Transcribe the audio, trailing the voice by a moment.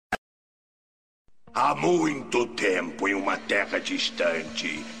Há muito tempo, em uma terra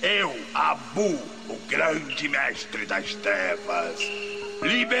distante, eu, Abu, o grande mestre das trevas,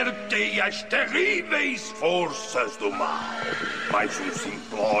 libertei as terríveis forças do mal. Mas um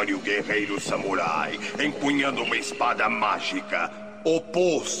simplório guerreiro samurai, empunhando uma espada mágica,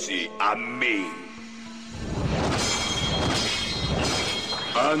 opôs-se a mim.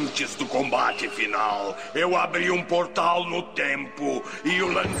 Antes do combate final, eu abri um portal no tempo e o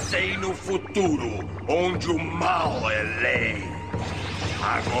lancei no futuro, onde o mal é lei.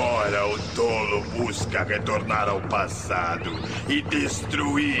 Agora o tolo busca retornar ao passado e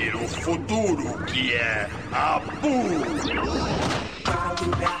destruir o futuro que é Abu.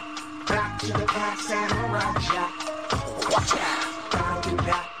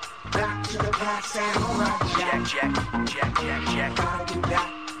 Back to the past and alright, Jack, Jack, Jack, Jack, Jack. Gotta do that.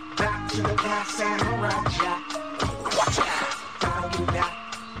 Back to the past and alright, Jack. Watch out. Gotta do that.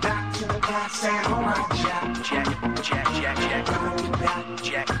 Back to the past and alright, Jack. Jack, Jack, Jack, Jack. Gotta do that.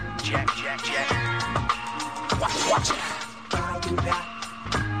 Jack, Jack, Jack, Jack. Watch out. Gotta do that.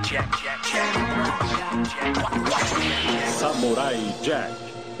 Jack, Jack, Jack. Jack, watch out. Samurai Jack,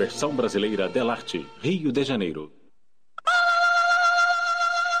 versão brasileira Delarte, Rio de Janeiro.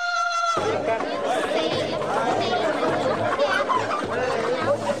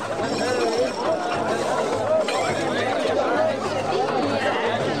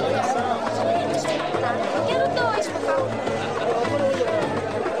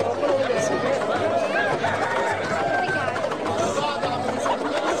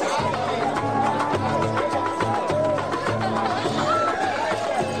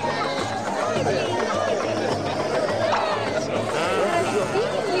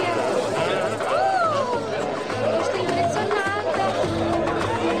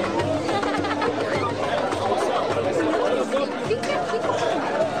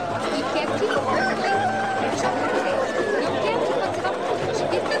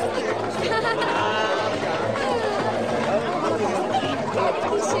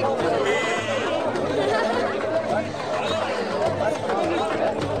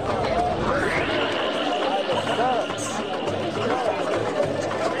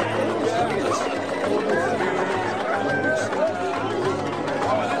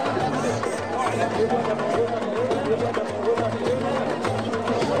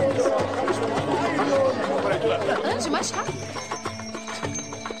 Ande mais rápido.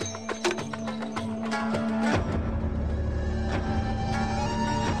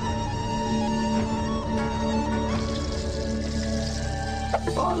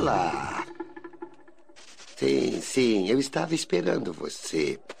 Olá. Sim, eu estava esperando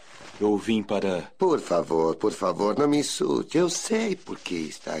você. Eu vim para... Por favor, não me insulte. Eu sei por que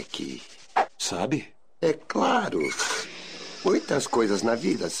está aqui. Sabe? É claro. Muitas coisas na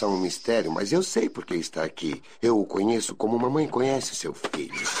vida são um mistério, mas eu sei por que está aqui. Eu o conheço como uma mãe conhece seu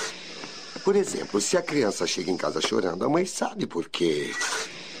filho. Por exemplo, se a criança chega em casa chorando, a mãe sabe por quê.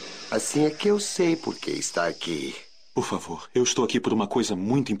 Assim é que eu sei por que está aqui. Por favor, eu estou aqui por uma coisa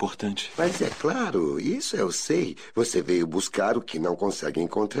muito importante. Mas é claro, isso eu sei. Você veio buscar o que não consegue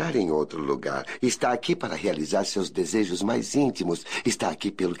encontrar em outro lugar. Está aqui para realizar seus desejos mais íntimos. Está aqui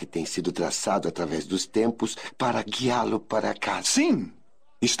pelo que tem sido traçado através dos tempos para guiá-lo para casa. Sim!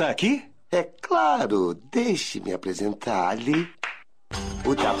 Está aqui? É claro. Deixe-me apresentar-lhe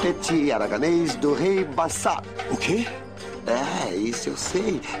o tapete araganês do rei Bassá. O quê? Isso eu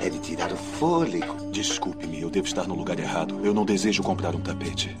sei. É de tirar o fôlego. Desculpe-me, eu devo estar no lugar errado. Eu não desejo comprar um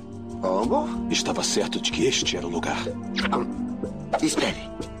tapete. Como? Estava certo de que este era o lugar. Espere.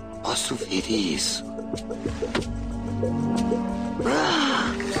 Posso ver isso?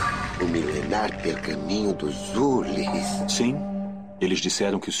 O milenar pergaminho dos Ulis. Sim. Eles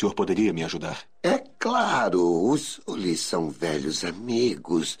disseram que o senhor poderia me ajudar. É claro. Os Ulis são velhos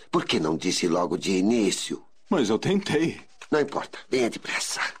amigos. Por que não disse logo de início? Mas eu tentei. Não importa. Venha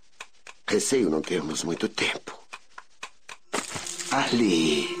depressa. Receio não termos muito tempo.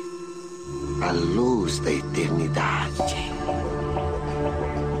 Ali. A luz da eternidade.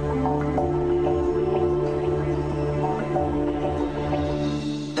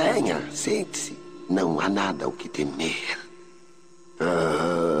 Venha, sente-se. Não há nada o que temer.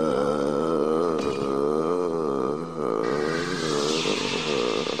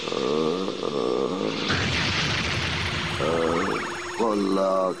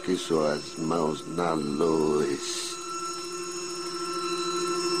 Coloque suas mãos na luz.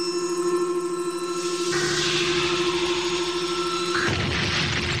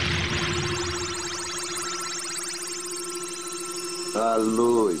 A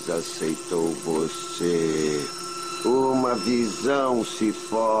luz aceitou você. Uma visão se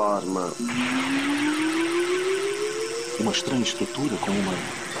forma. Uma estranha estrutura com uma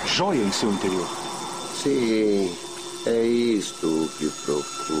joia em seu interior. Sim, é isto que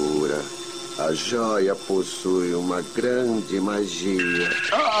procura. A joia possui uma grande magia.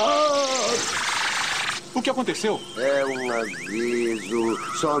 O que aconteceu? É um aviso.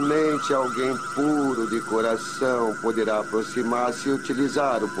 Somente alguém puro de coração poderá aproximar-se e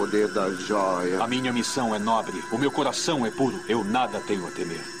utilizar o poder da joia. A minha missão é nobre. O meu coração é puro. Eu nada tenho a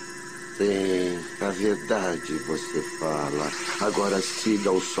temer. Sim, a verdade você fala. Agora siga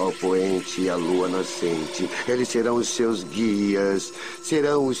o sol poente e a lua nascente. Eles serão os seus guias.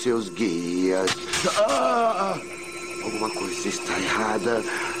 Serão os seus guias. Alguma coisa está errada.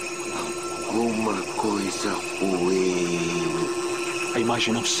 Alguma coisa ruim. A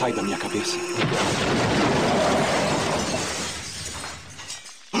imagem não sai da minha cabeça.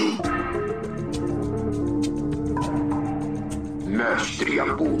 Mestre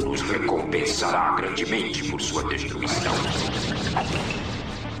Abu nos recompensará grandemente por sua destruição.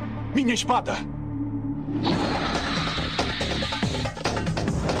 Minha espada!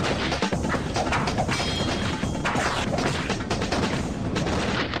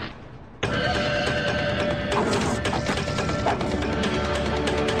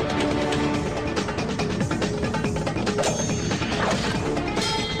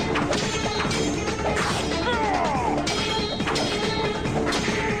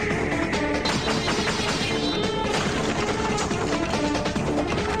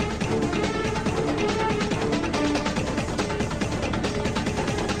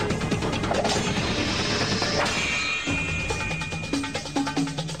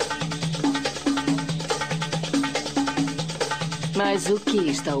 Mas o que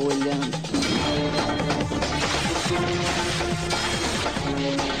está olhando?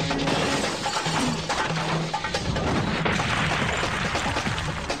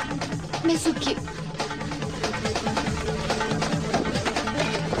 Mas o que...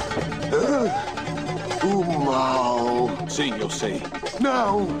 O mal. Sim, eu sei.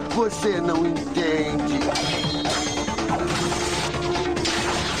 Não, você não entende.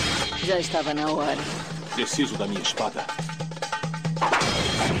 Já estava na hora. Preciso da minha espada.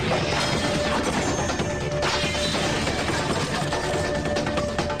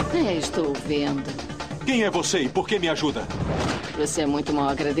 Estou vendo. Quem é você e por que me ajuda? Você é muito mal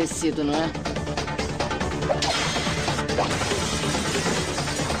agradecido, não é?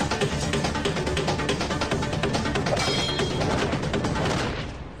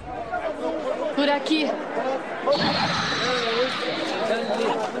 Por aqui.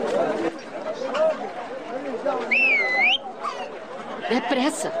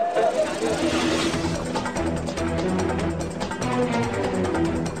 Depressa.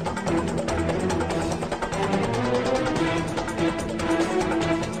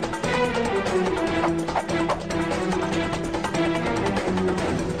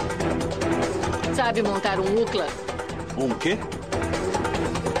 Sabe montar um Ukla? Um quê?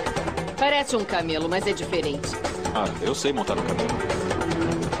 Parece um camelo, mas é diferente. Ah, eu sei montar um camelo.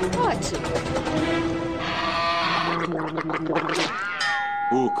 Ótimo.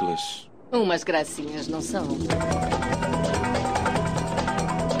 Uklas. Umas gracinhas, não são?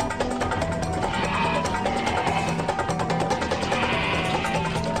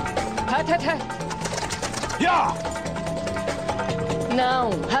 Hat, hat, hat. Ya!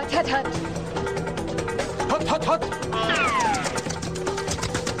 Não. Hat, hat, hat. Hot, hot, hot!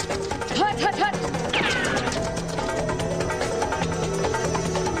 Hat, hat, hat.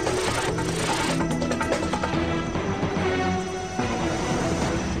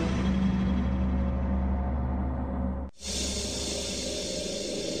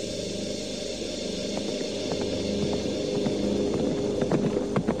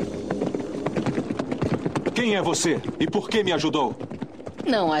 Quem é você e por que me ajudou?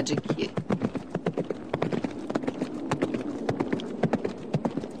 Não há de quê.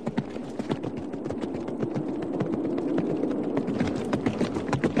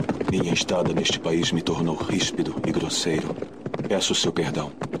 Minha estada neste país me tornou ríspido e grosseiro. Peço seu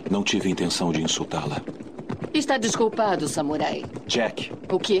perdão. Não tive intenção de insultá-la. Está desculpado, samurai. Jack.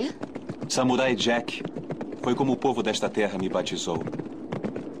 O quê? Samurai Jack. Foi como o povo desta terra me batizou.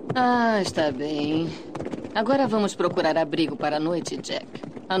 Ah, está bem. Agora vamos procurar abrigo para a noite, Jack.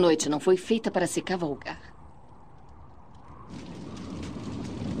 A noite não foi feita para se cavalgar.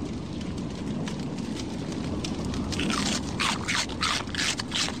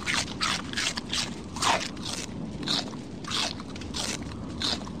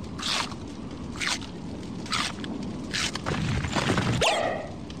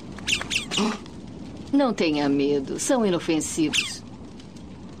 Não tenha medo. São inofensivos.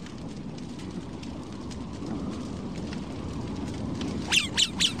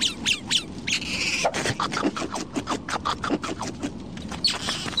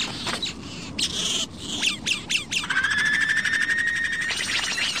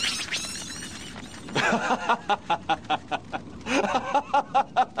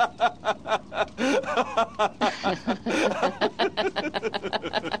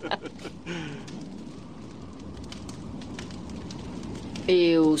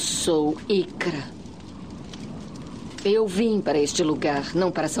 Eu sou Ikra. Eu vim para este lugar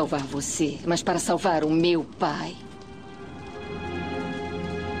não para salvar você, mas para salvar o meu pai.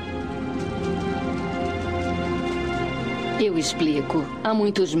 Eu explico. Há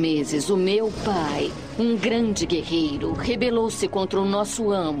muitos meses, o meu pai, um grande guerreiro, rebelou-se contra o nosso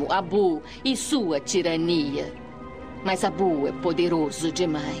amo, Abu, e sua tirania. Mas Abu é poderoso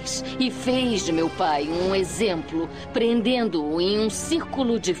demais e fez de meu pai um exemplo, prendendo-o em um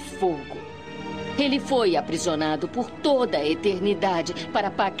círculo de fogo. Ele foi aprisionado por toda a eternidade para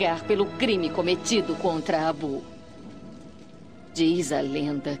pagar pelo crime cometido contra Abu. Diz a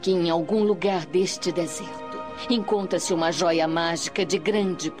lenda que em algum lugar deste deserto encontra-se uma joia mágica de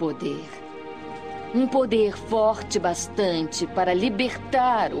grande poder. Um poder forte bastante para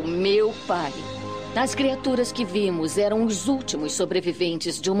libertar o meu pai. As criaturas que vimos eram os últimos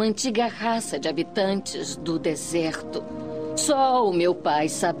sobreviventes de uma antiga raça de habitantes do deserto. Só o meu pai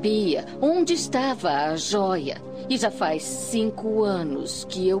sabia onde estava a joia. E já faz 5 anos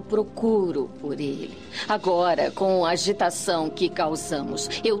que eu procuro por ele. Agora, com a agitação que causamos,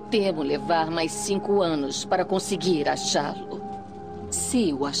 eu temo levar mais 5 anos para conseguir achá-lo.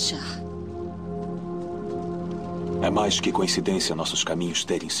 Se o achar. É mais que coincidência nossos caminhos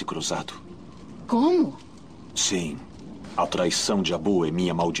terem se cruzado. Como? Sim. A traição de Abu é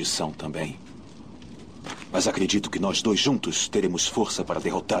minha maldição também. Mas acredito que nós dois juntos teremos força para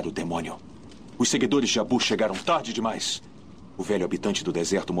derrotar o demônio. Os seguidores de Abu chegaram tarde demais. O velho habitante do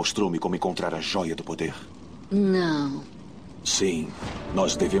deserto mostrou-me como encontrar a joia do poder. Não. Sim,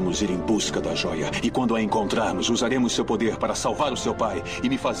 nós devemos ir em busca da joia. E quando a encontrarmos, usaremos seu poder para salvar o seu pai e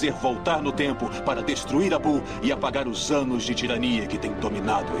me fazer voltar no tempo para destruir Abu e apagar os anos de tirania que tem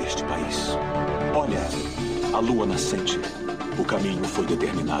dominado este país. Olha, a lua nascente. O caminho foi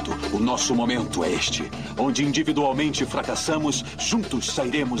determinado. O nosso momento é este. Onde individualmente fracassamos, juntos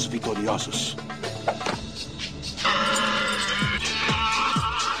sairemos vitoriosos.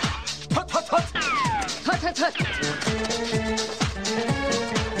 Hot, hot, hot! Hot, hot, hot!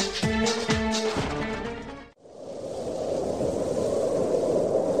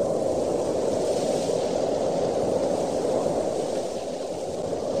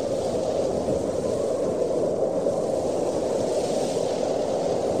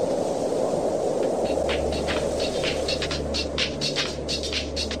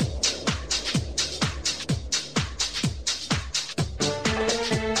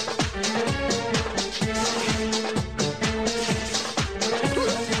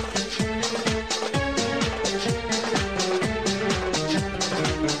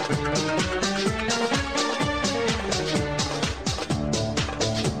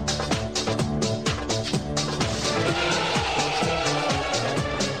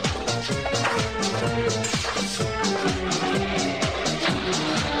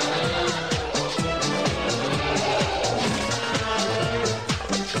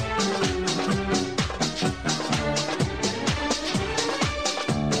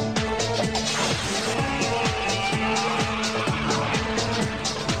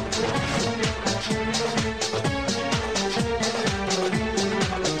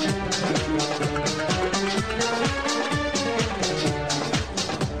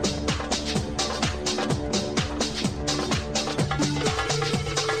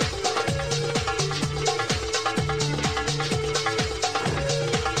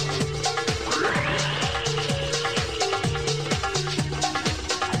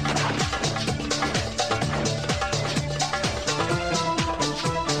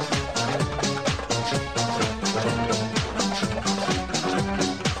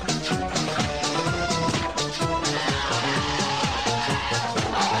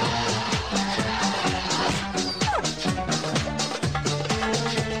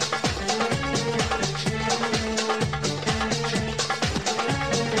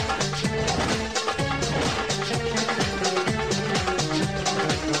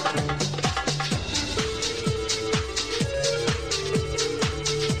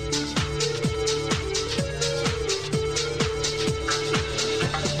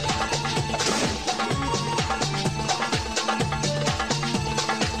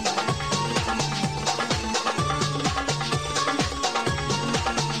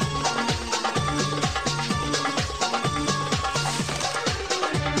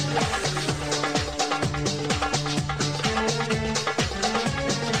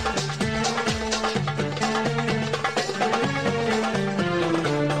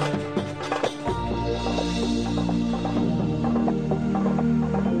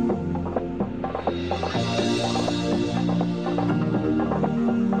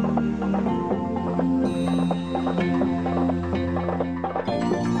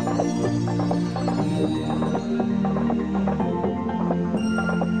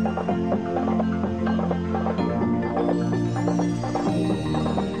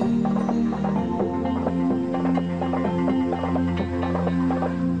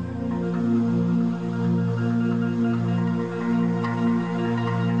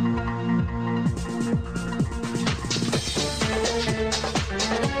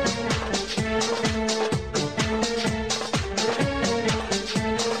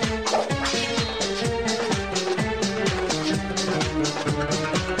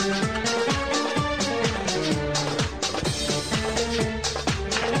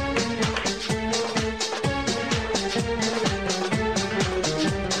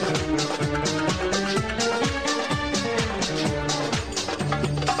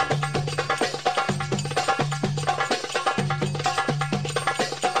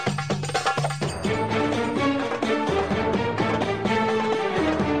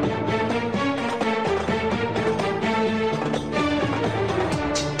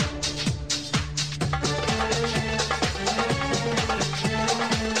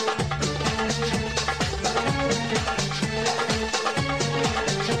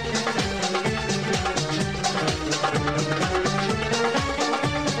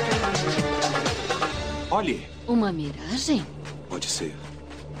 Olhe! Uma miragem? Pode ser.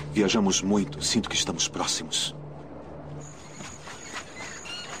 Viajamos muito. Sinto que estamos próximos.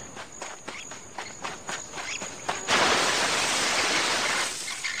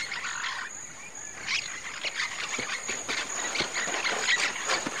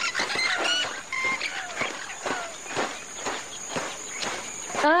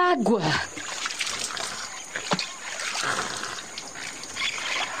 Água!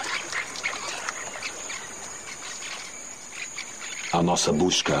 A nossa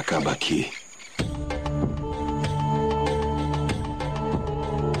busca acaba aqui.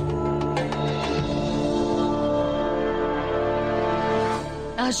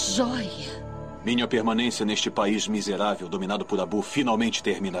 A joia! Minha permanência neste país miserável dominado por Abu finalmente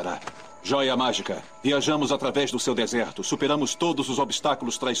terminará. Joia mágica. Viajamos através do seu deserto, superamos todos os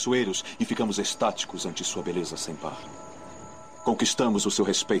obstáculos traiçoeiros e ficamos estáticos ante sua beleza sem par. Conquistamos o seu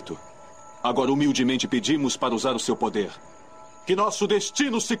respeito. Agora humildemente pedimos para usar o seu poder. Que nosso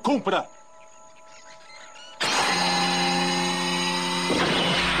destino se cumpra!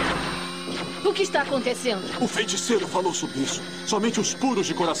 O que está acontecendo? O feiticeiro falou sobre isso. Somente os puros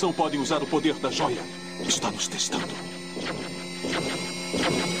de coração podem usar o poder da joia. Está nos testando.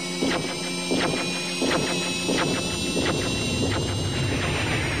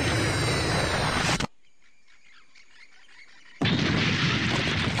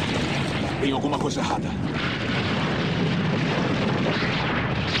 Tem alguma coisa errada.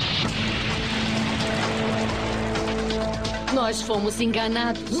 Nós fomos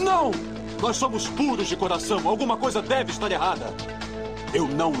enganados. Não! Nós somos puros de coração. Alguma coisa deve estar errada. Eu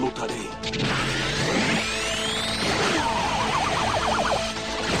não lutarei.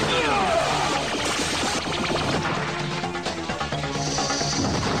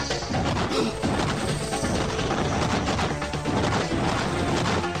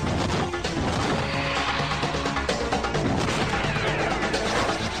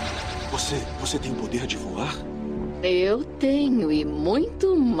 Você tem o poder de voar? Eu tenho e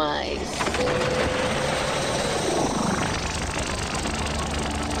muito mais.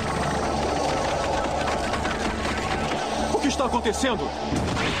 O que está acontecendo?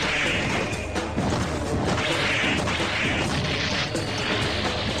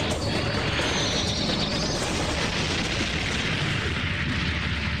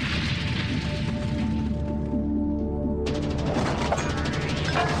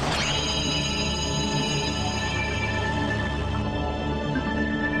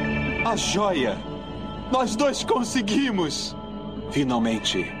 A joia! Nós dois conseguimos!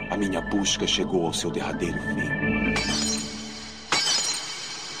 Finalmente, a minha busca chegou ao seu derradeiro fim.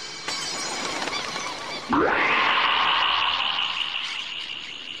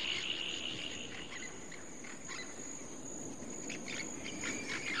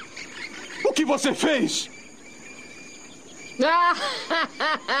 O que você fez?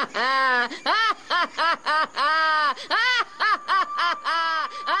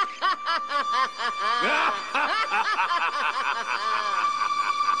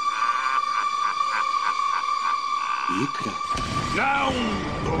 Icra? Não,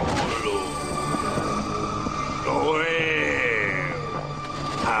 tolo! Sou eu,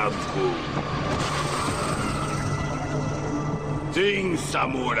 Abu. Sim,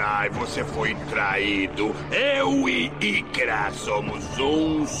 samurai, você foi traído. Eu e Icra somos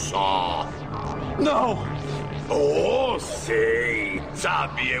um só. Não! Oh, sei.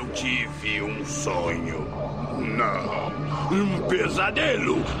 Sabe, eu tive um sonho. Não. Um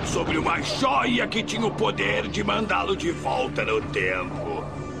pesadelo sobre uma joia que tinha o poder de mandá-lo de volta no tempo.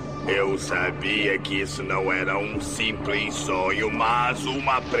 Eu sabia que isso não era um simples sonho, mas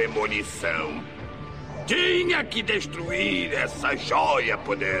uma premonição. Tinha que destruir essa joia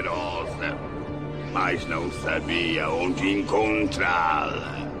poderosa, mas não sabia onde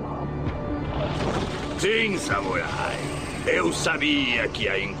encontrá-la. Sim, samurai. Eu sabia que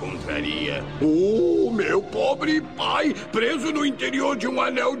a encontraria. Oh, meu pobre pai, preso no interior de um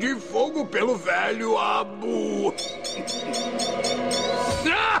anel de fogo pelo velho Abu.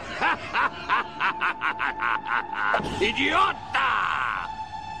 Idiota!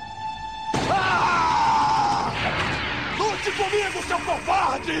 Lute comigo, seu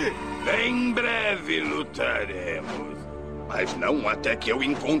covarde! Em breve lutaremos. Mas não até que eu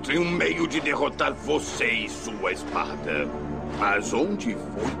encontre um meio de derrotar você e sua espada. Mas onde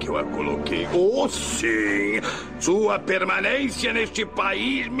foi que eu a coloquei? Oh, sim! Sua permanência neste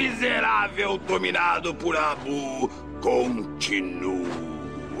país miserável dominado por Abu continua.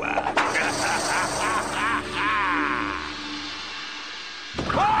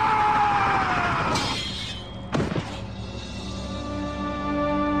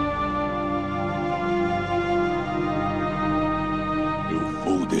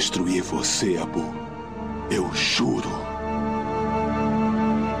 E você, Abu, eu juro.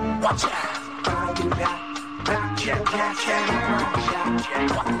 Watch out! Gotta do that. Back to the past and run, Jack.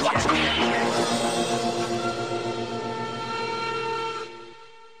 Watch out!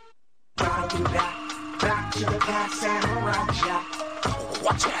 Gotta do that. Back to the past and run, Jack.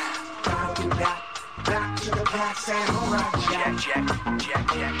 Watch out! Gotta do that. Back to the past and run, Jack.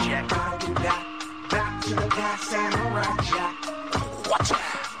 Gotta do that. Back to the past and run, Jack. Watch out!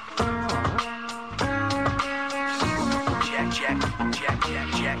 Jack.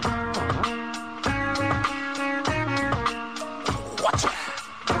 Watch out!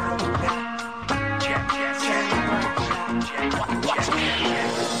 Gotta do that. Jack. Watch out!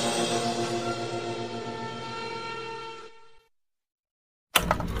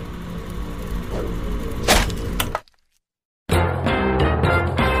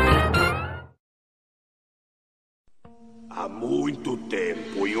 Há muito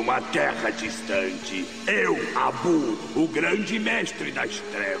tempo, em uma terra distante, eu, Abu, o grande mestre das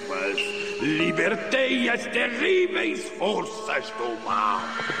trevas, libertei as terríveis forças do mal.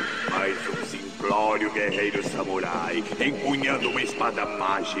 Mas um simplório guerreiro samurai, empunhando uma espada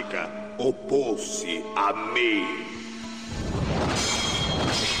mágica, opôs-se a mim.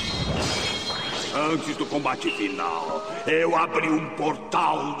 Antes do combate final, eu abri um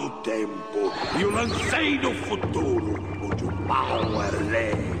portal do tempo e o lancei no futuro, onde o mal é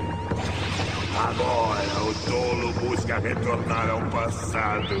lei. Agora o tolo busca retornar ao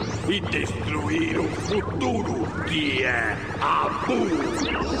passado e destruir o futuro, que é Abu.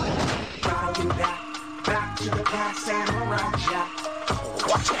 Gotta do that. Back to the past and run, Jack.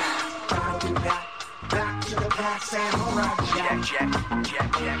 Watch out! Gotta do that. Back to the past and run, Jack.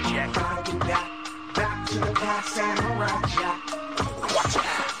 Gotta do that. Back to the past and run, Jack. Watch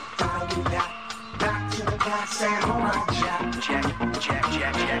out! Gotta do that. Back to the past and run, Jack. Gotta do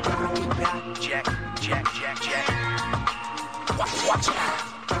that. Watch out!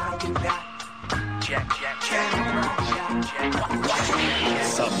 Gotta do that.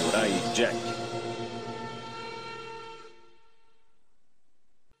 Samurai Jack.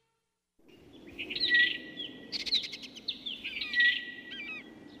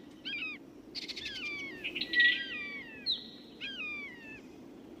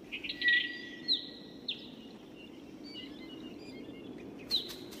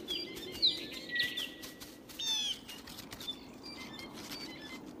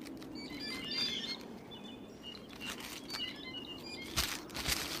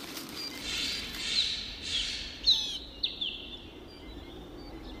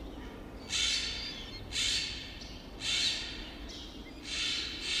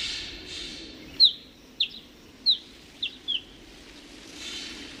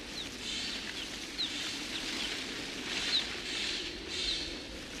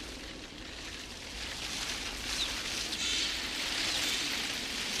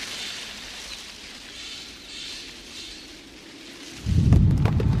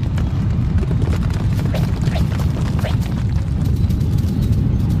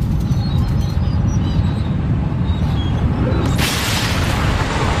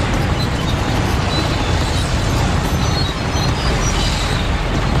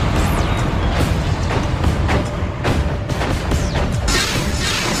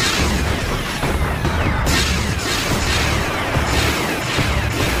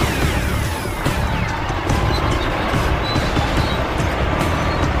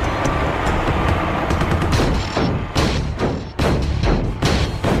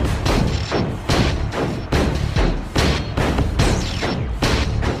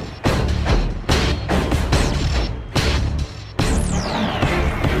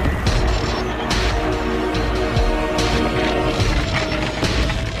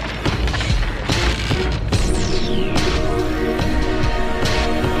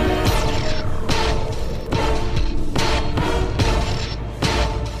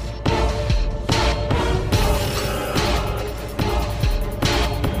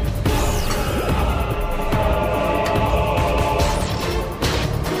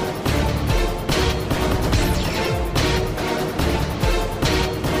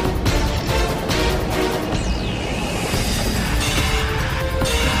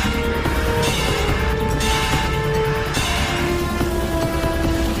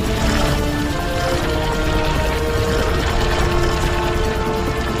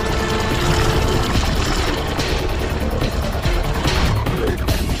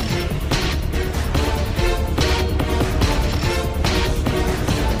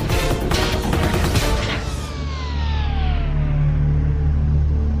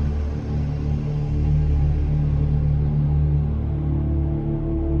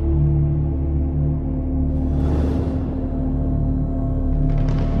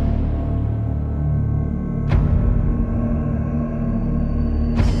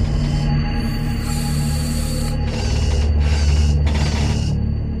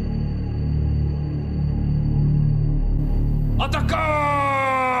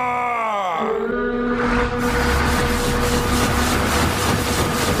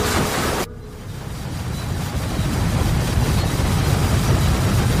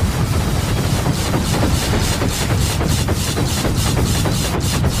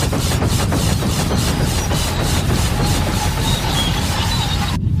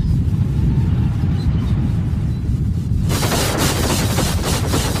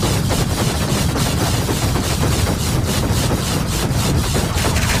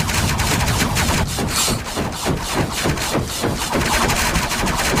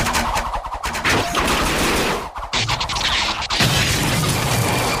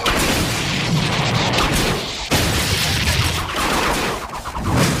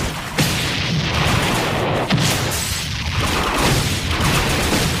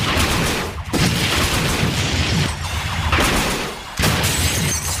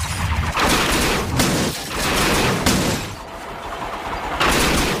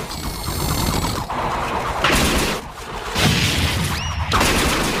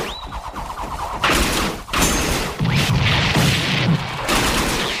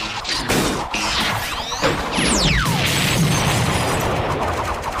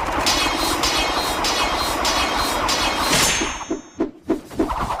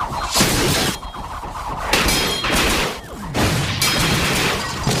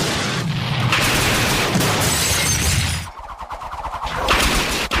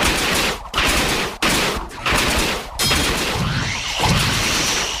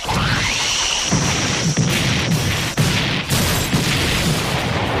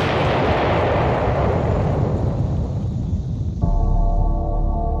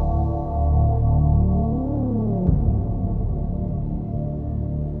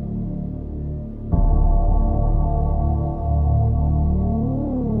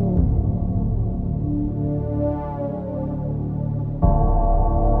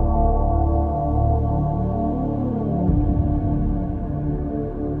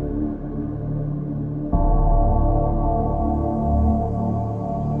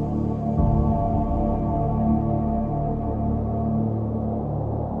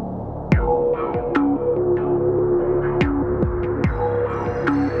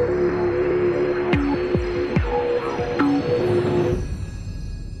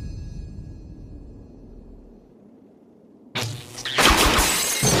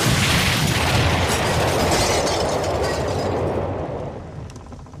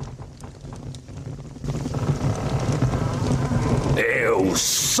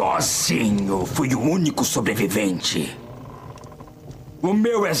 sozinho. Fui o único sobrevivente. O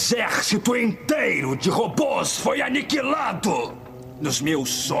meu exército inteiro de robôs foi aniquilado. Nos meus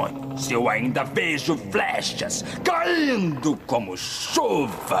sonhos, eu ainda vejo flechas caindo como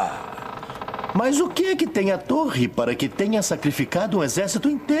chuva. Mas o que é que tem a torre para que tenha sacrificado um exército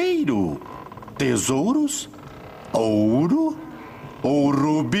inteiro? Tesouros? Ouro? Ou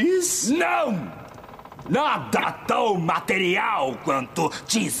rubis? Não! Nada tão material quanto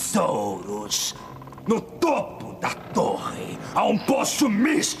tesouros. No topo da torre há um poço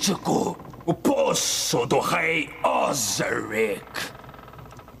místico. O poço do rei Osric.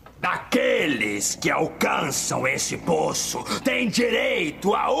 Daqueles que alcançam esse poço têm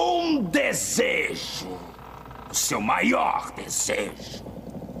direito a um desejo. O seu maior desejo.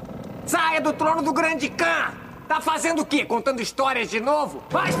 Saia do trono do Grande Khan! Tá fazendo o quê? Contando histórias de novo?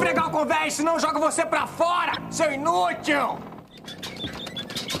 Vai esfregar o convés, senão eu jogo você pra fora, seu inútil!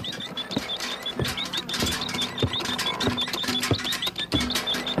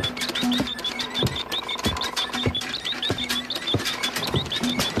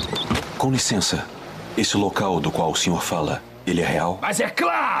 Com licença, esse local do qual o senhor fala, ele é real? Mas é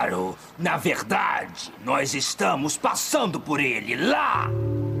claro! Na verdade, nós estamos passando por ele lá!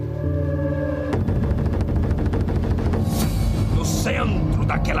 No centro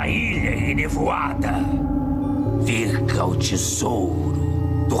daquela ilha enevoada fica o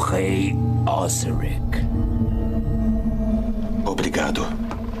tesouro do rei Osric. Obrigado.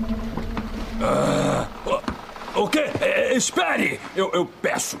 O quê? Espere! Eu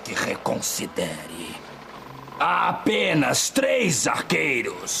peço que reconsidere. Há apenas 3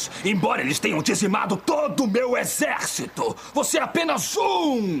 arqueiros. Embora eles tenham dizimado todo o meu exército, você é apenas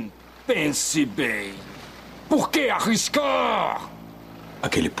um. Pense bem. Por que arriscar?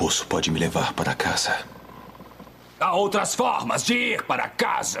 Aquele poço pode me levar para casa. Há outras formas de ir para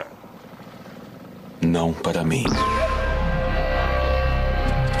casa. Não para mim.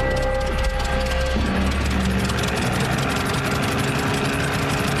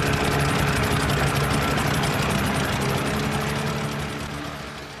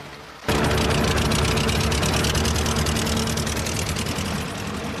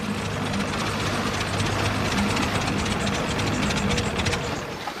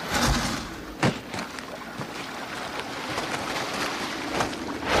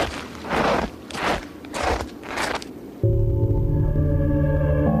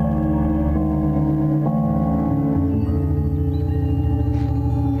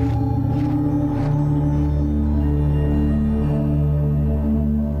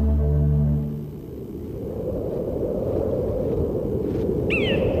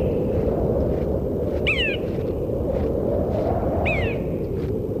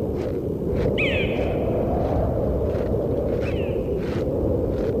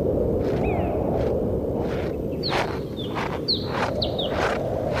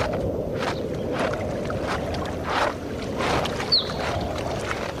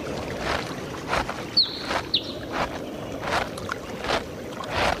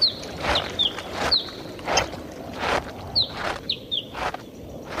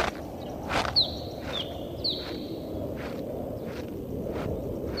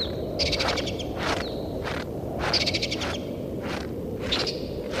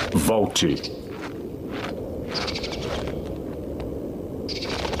 Volte.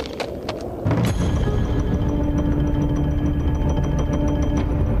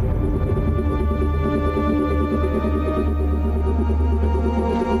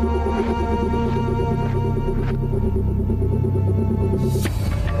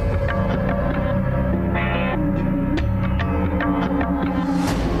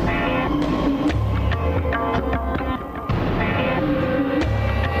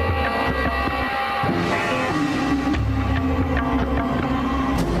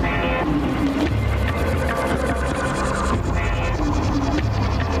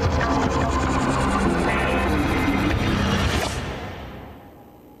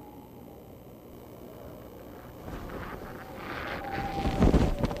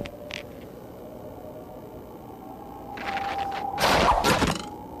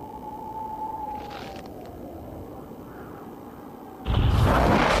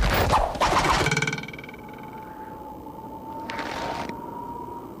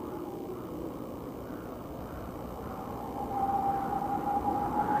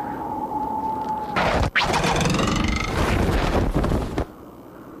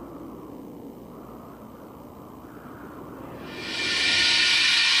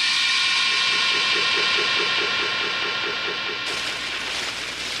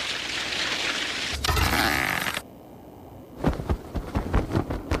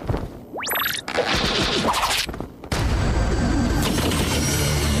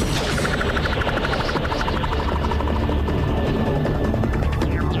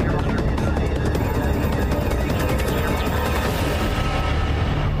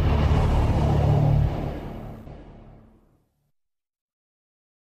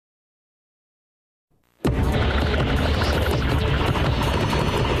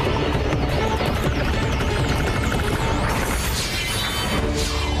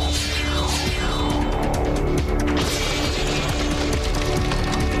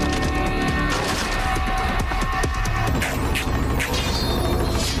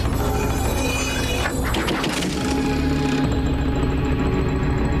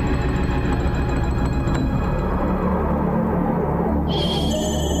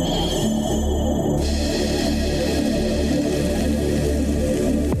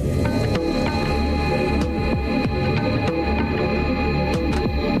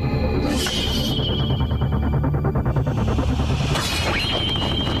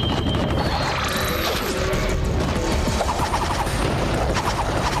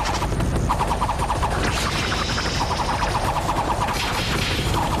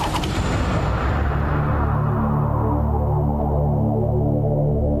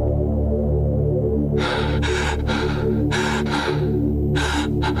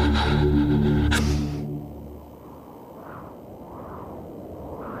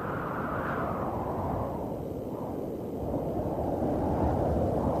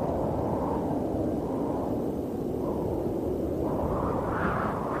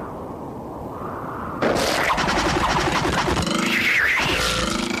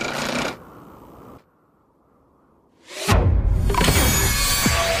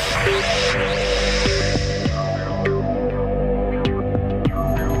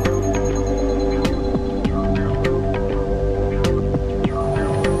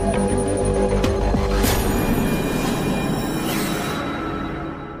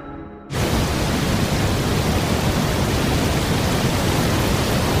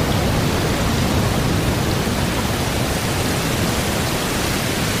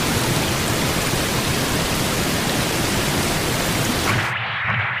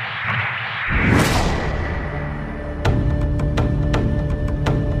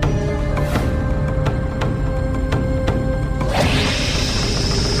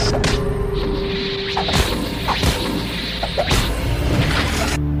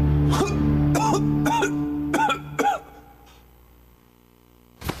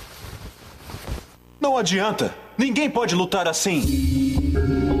 Não adianta. Ninguém pode lutar assim.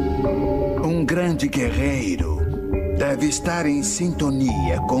 Um grande guerreiro deve estar em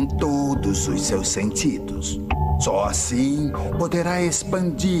sintonia com todos os seus sentidos. Só assim poderá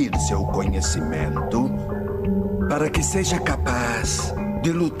expandir seu conhecimento para que seja capaz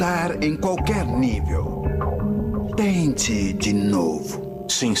de lutar em qualquer nível. Tente de novo.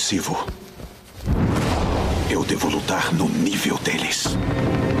 Sim, Sivo. Eu devo lutar no nível deles.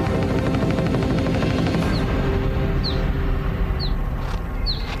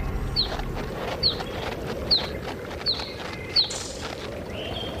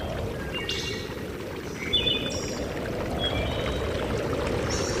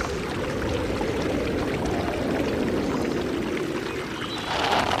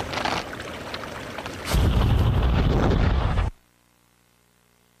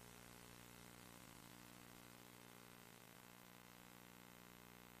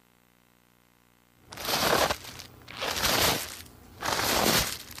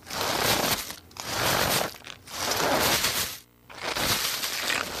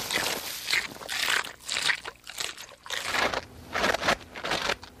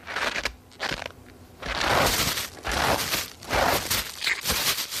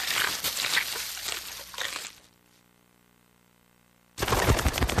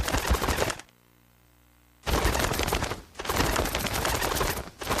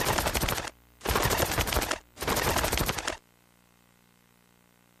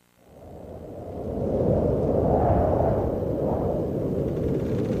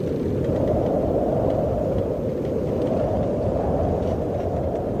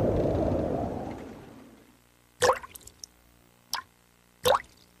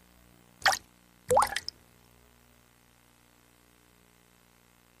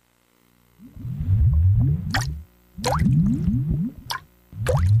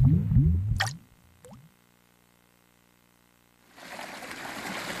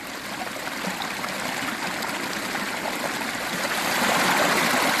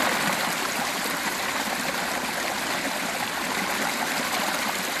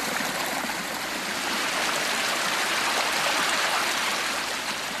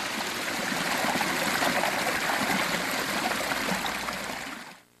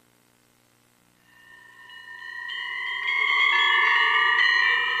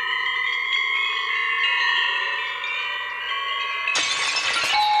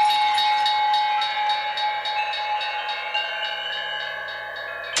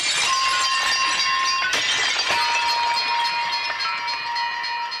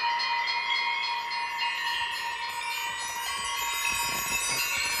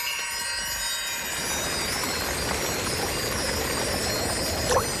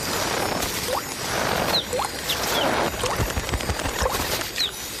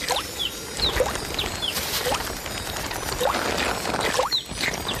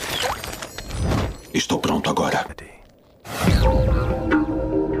 Estou pronto agora.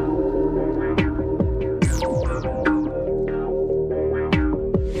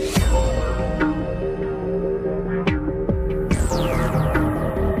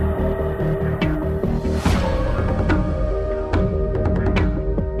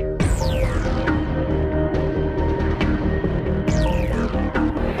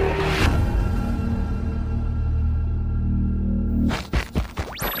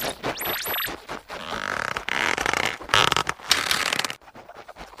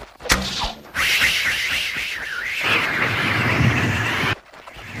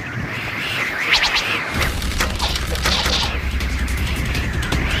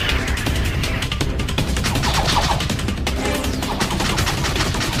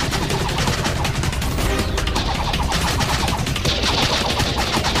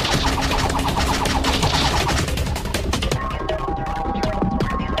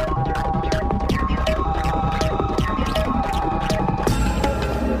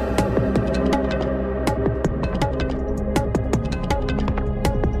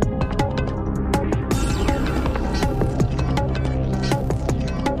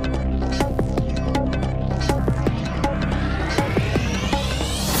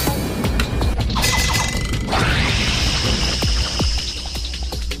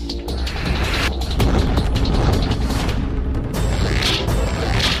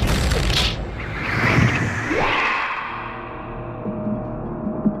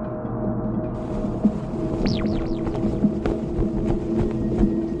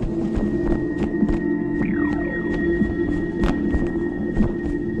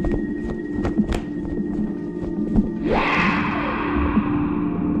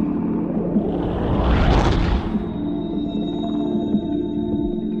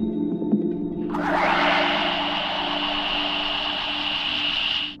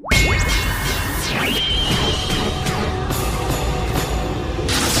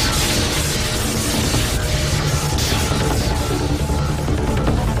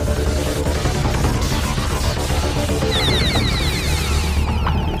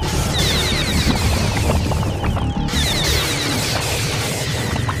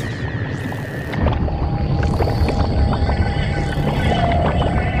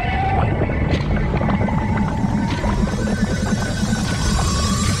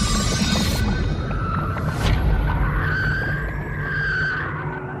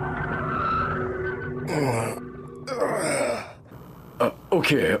 O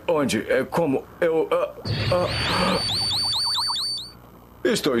quê? Onde? Como? Eu...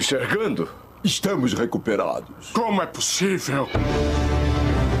 Estou enxergando. Estamos recuperados. Como é possível?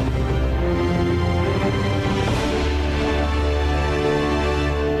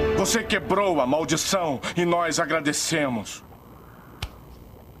 Você quebrou a maldição e nós agradecemos.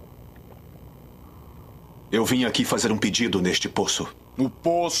 Eu vim aqui fazer um pedido neste poço. O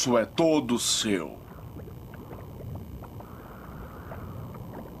poço é todo seu.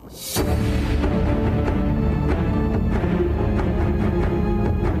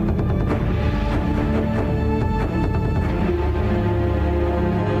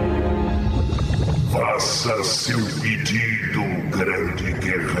 Faça seu pedido, grande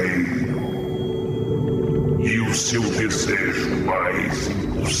guerreiro. E o seu desejo mais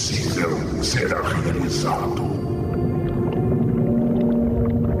impossível será realizado.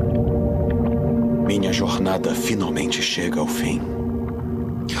 Minha jornada finalmente chega ao fim.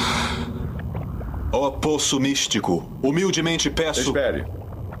 Ó poço místico, humildemente peço... Espere.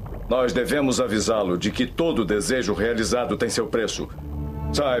 Nós devemos avisá-lo de que todo desejo realizado tem seu preço.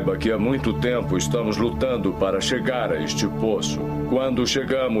 Saiba que há muito tempo estamos lutando para chegar a este poço. Quando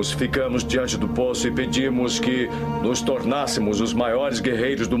chegamos, ficamos diante do poço e pedimos que nos tornássemos os maiores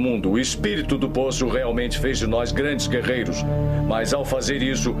guerreiros do mundo. O espírito do poço realmente fez de nós grandes guerreiros. Mas ao fazer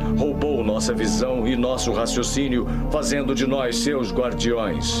isso, roubou nossa visão e nosso raciocínio, fazendo de nós seus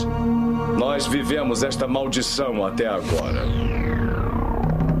guardiões. Nós vivemos esta maldição até agora.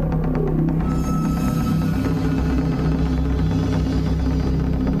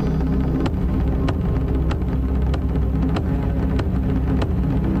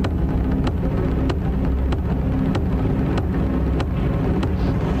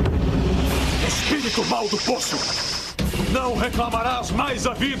 Mal do poço, não reclamarás mais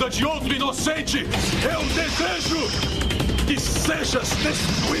a vida de outro inocente. Eu desejo que sejas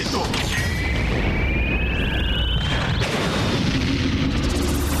destruído.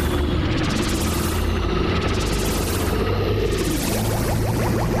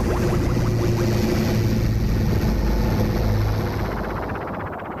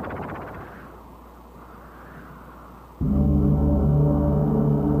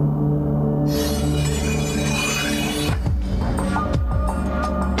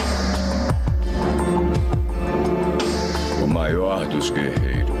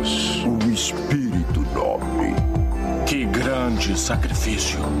 Guerreiros. O espírito nobre. Que grande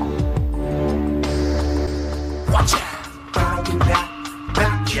sacrifício. Watch out. Gotta do that.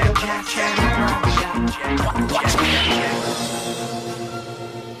 Back to the past and watch out.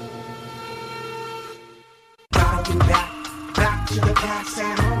 Gotta do that. Back to the past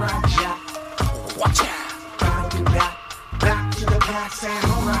and watch out. Watch out. Gotta do that. Back to the past and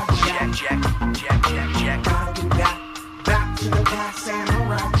watch out. Check. Gotta do that. Back to the past and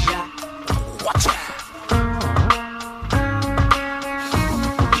watch out. Watch out.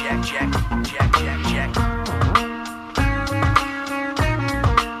 Check.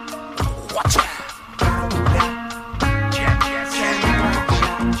 Watch out. Gotta do that. Check and watch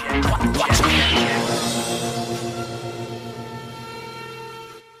out. Watch out.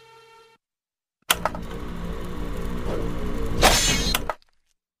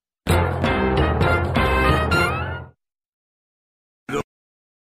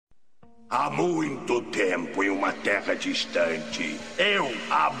 Há muito tempo, em uma terra distante, eu,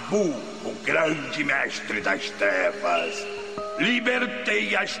 Abu, o grande mestre das trevas,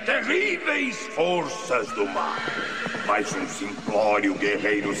 libertei as terríveis forças do mal. Mas um simplório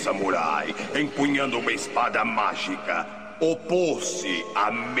guerreiro samurai, empunhando uma espada mágica, opôs-se a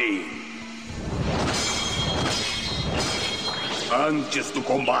mim. Antes do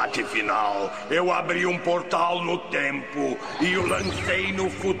combate final, eu abri um portal no tempo e o lancei no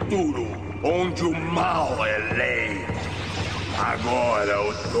futuro, onde o mal é lei. Agora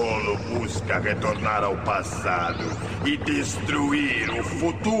o tolo busca retornar ao passado e destruir o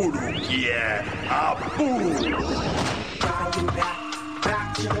futuro que é Abu.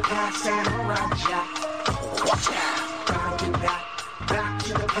 Back to the past and watch out. Watch out. Gotta do that. Back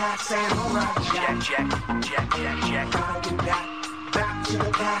to the past and watch out. Check. Gotta do that.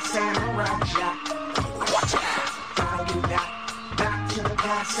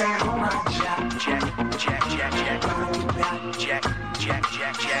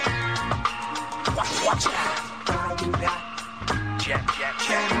 Check. Watch out. Gotta do that. Check.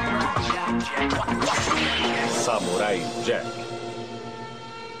 Watch out. Samurai Jack.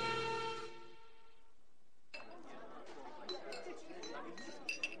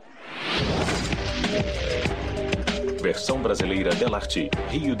 Versão brasileira Delarte,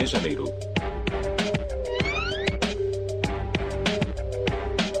 Rio de Janeiro.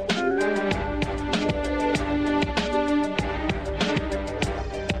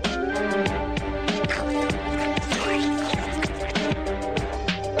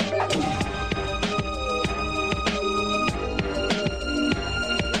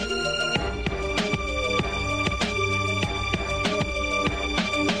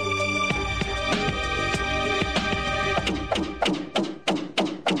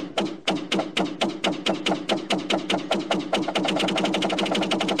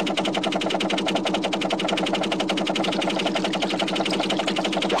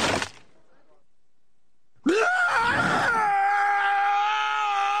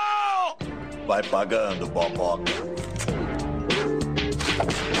 vai pagando, boboca.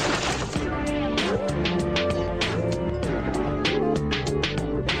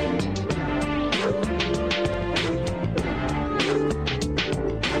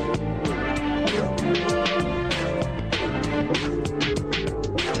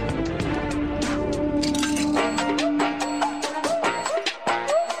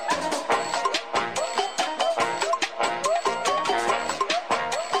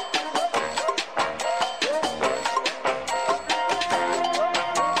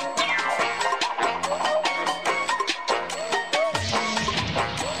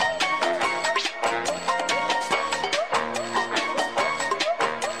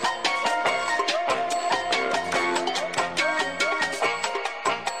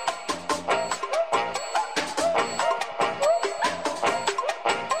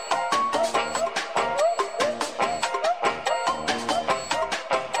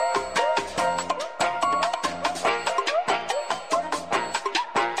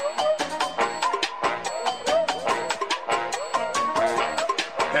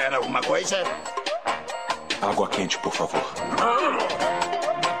 Era alguma coisa? Água quente, por favor.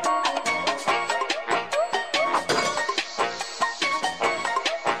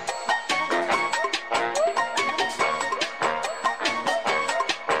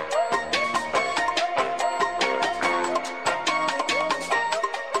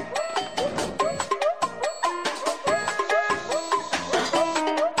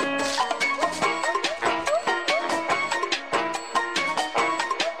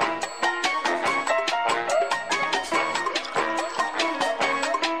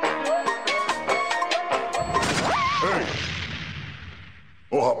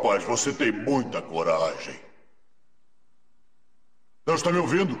 Rapaz, você tem muita coragem. Não está me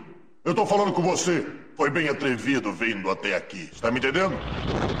ouvindo? Eu estou falando com você. Foi bem atrevido vindo até aqui. Está me entendendo?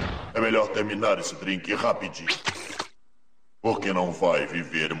 É melhor terminar esse drink rapidinho. Porque não vai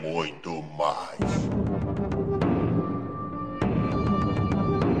viver muito mais.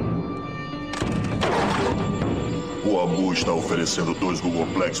 O Abu está oferecendo 2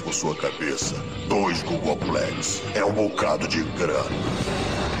 Gugoplex por sua cabeça. 2 Gugoplex. É um bocado de grana.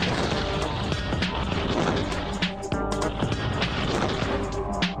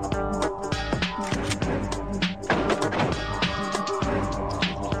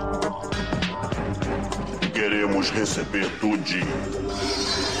 Queremos receber tudinho.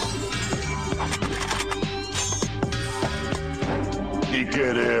 E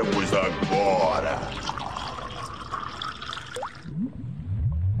queremos agora.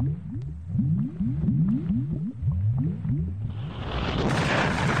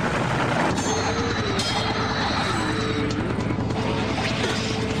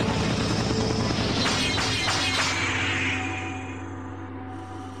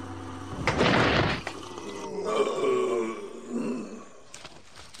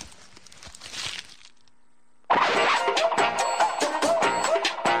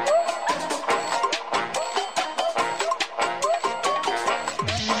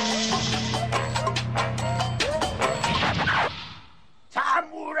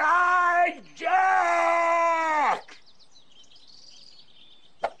 Samurai Jack!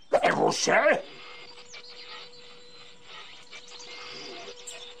 É você?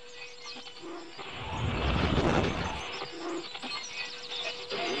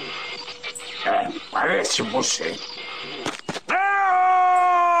 É, parece você.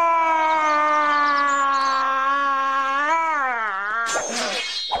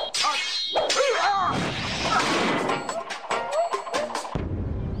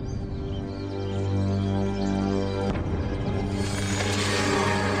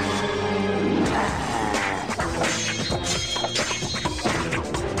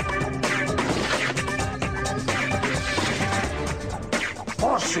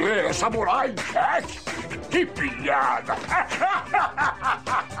 Você é Samurai Jack? Que pilhada!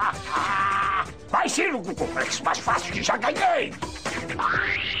 Vai ser o complexo mais fácil que já ganhei!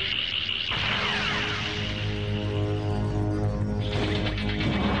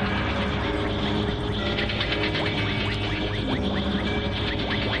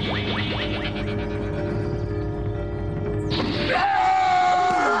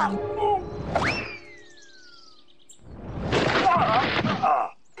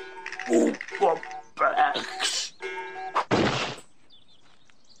 O complexo.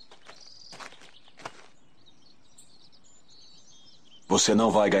 Você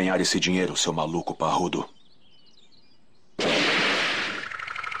não vai ganhar esse dinheiro, seu maluco parrudo.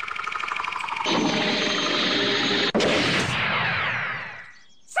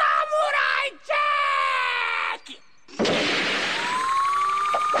 Samurai Jack!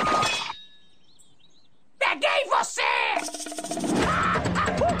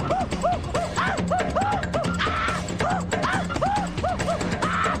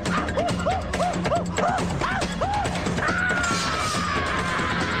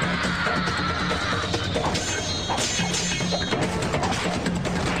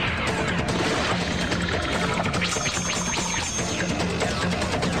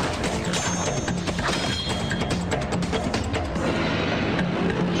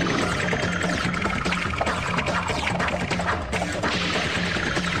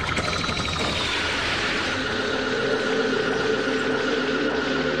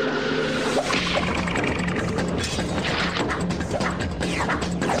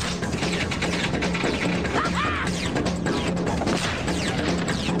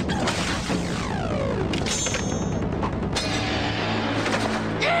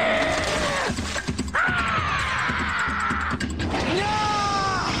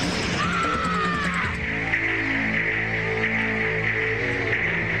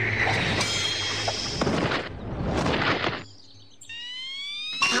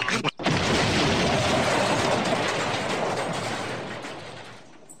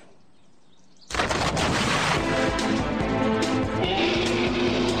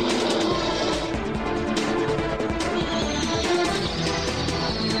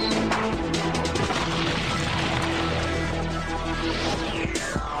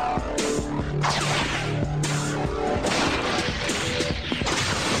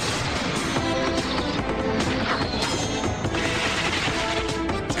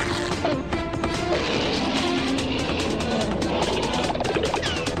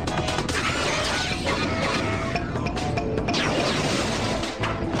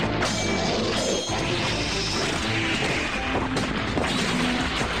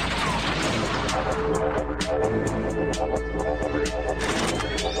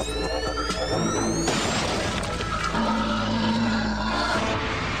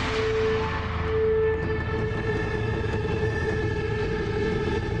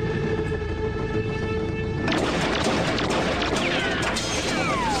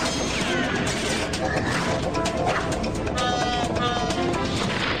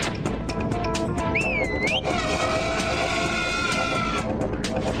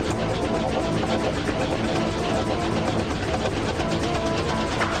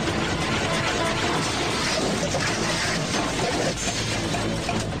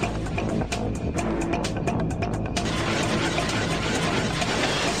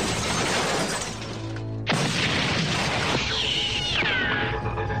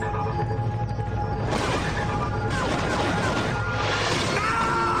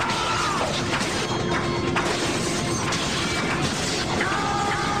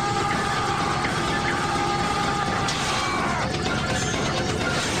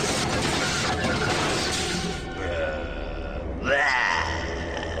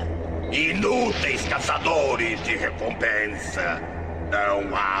 caçadores de recompensa.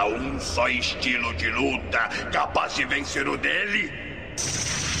 Não há um só estilo de luta capaz de vencer o dele?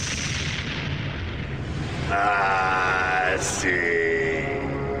 Ah, sim.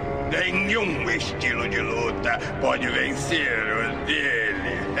 Nenhum estilo de luta pode vencer o dele.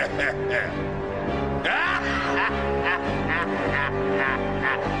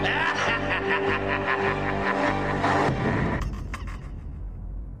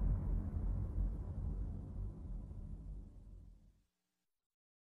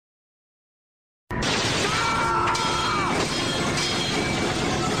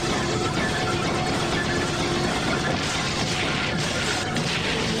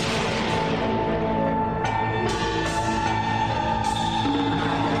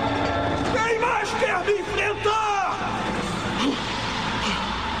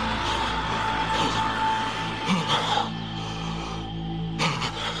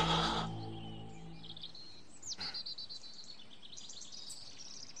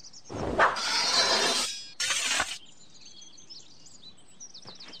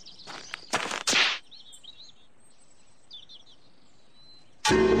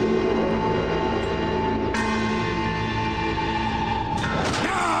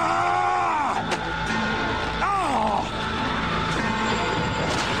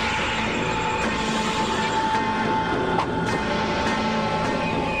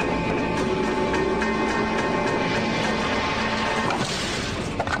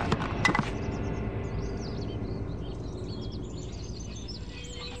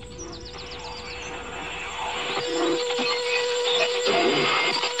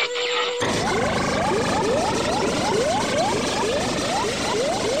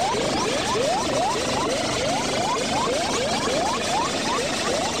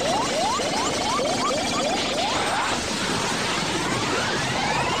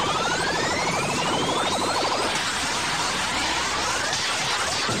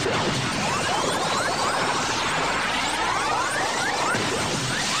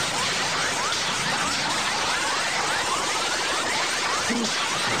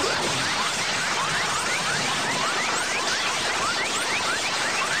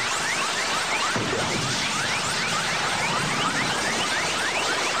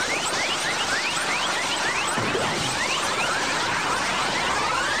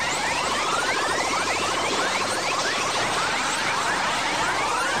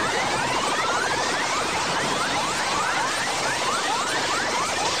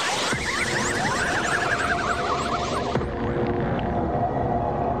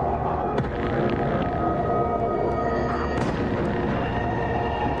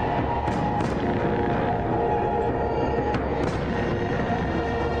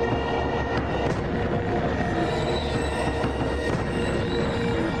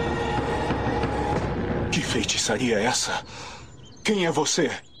 feitiçaria é essa? Quem é você?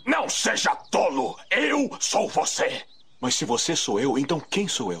 Não seja tolo! Eu sou você! Mas se você sou eu, então quem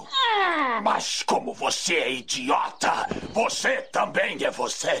sou eu? Mas como você é idiota! Você também é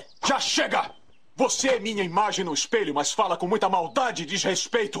você! Já chega! Você é minha imagem no espelho, mas fala com muita maldade e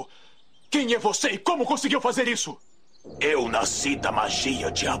desrespeito. Quem é você e como conseguiu fazer isso? Eu nasci da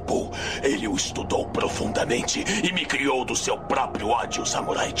magia de Abu. Ele o estudou profundamente e me criou do seu próprio ódio,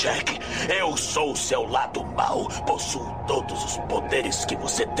 Samurai Jack. Eu sou o seu lado mau. Possuo todos os poderes que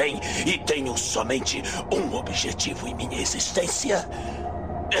você tem e tenho somente um objetivo em minha existência: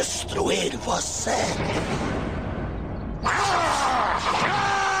 destruir você.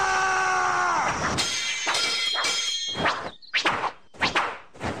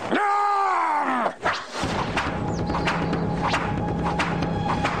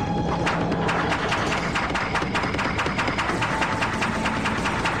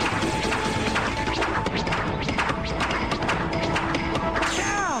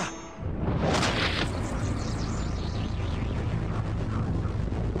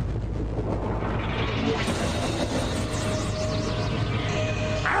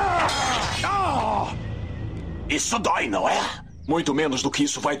 Isso dói, não é? Muito menos do que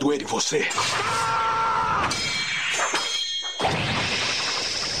isso vai doer em você.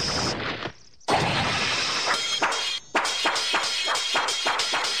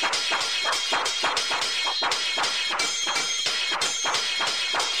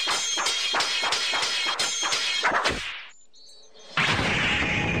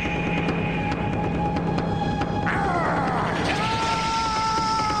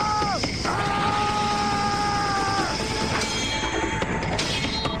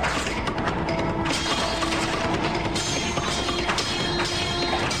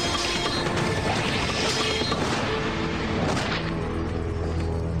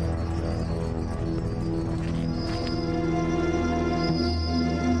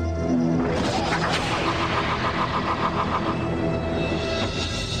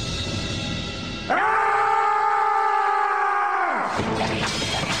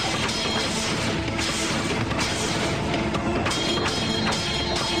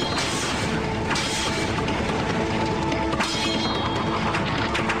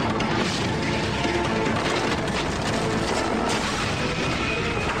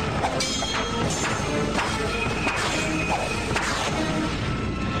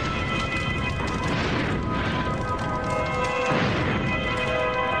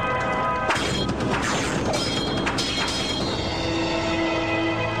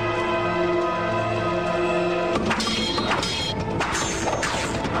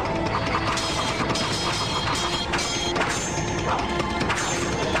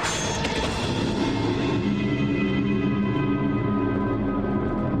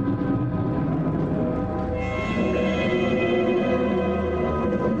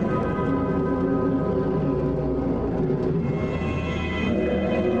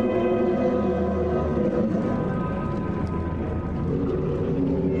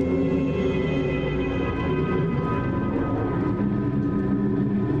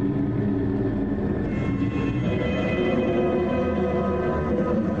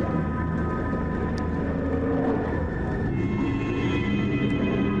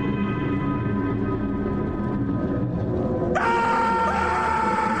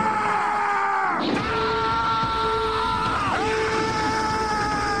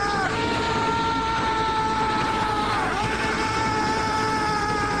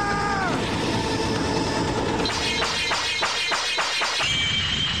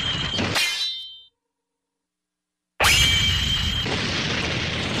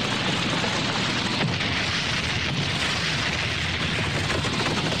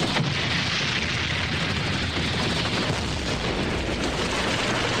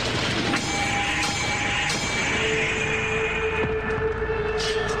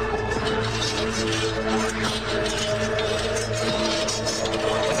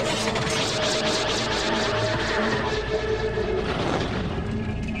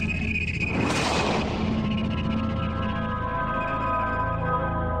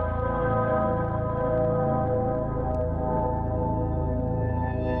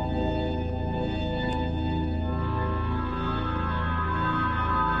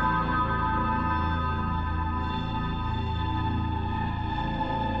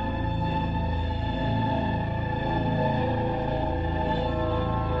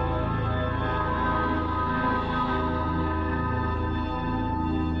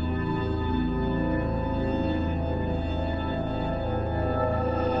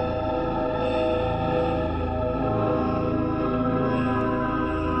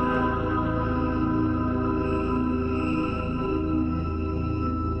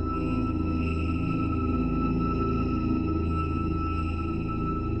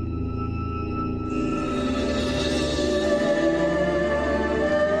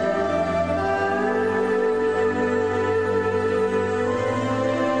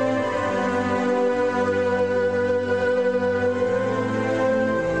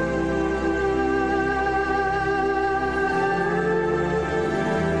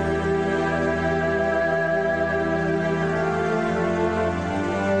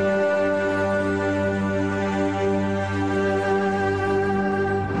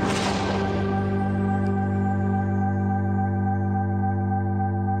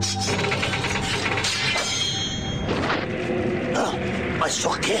 Mas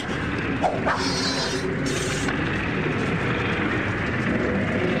por quê?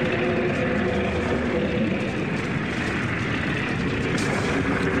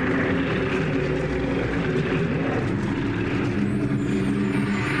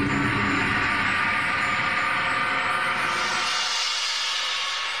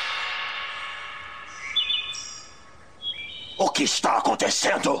 O que está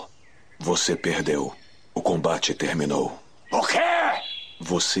acontecendo? Você perdeu. O combate terminou. O quê?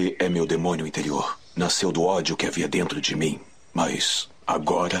 Você é meu demônio interior. Nasceu do ódio que havia dentro de mim. Mas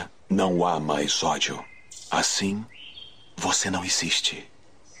agora não há mais ódio. Assim, você não existe.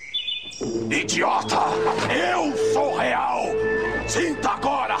 Idiota! Eu sou real! Sinta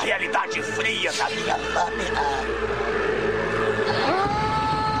agora a realidade fria da minha lâmina!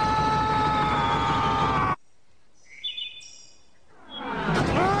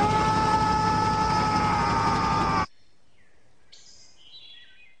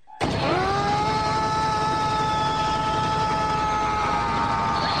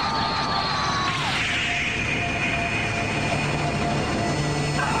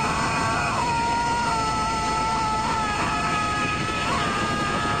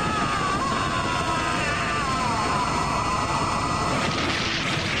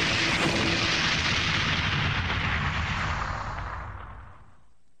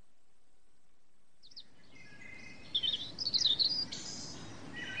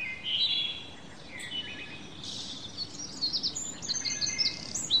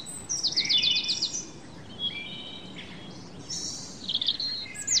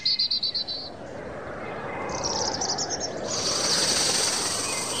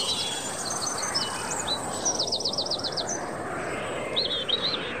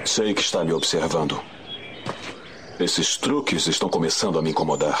 Sei que está me observando. Esses truques estão começando a me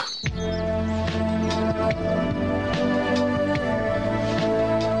incomodar.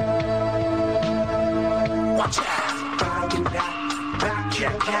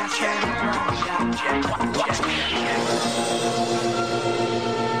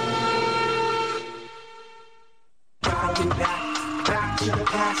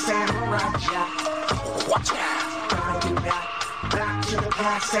 Back to the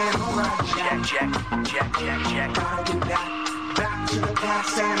past and run, Jack, Jack, Jack, Jack, Jack. Gotta do that. Back to the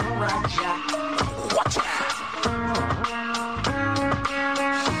past and run, Jack. Watch out.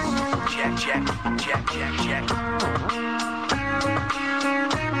 Jack, Jack, Jack, Jack, Jack.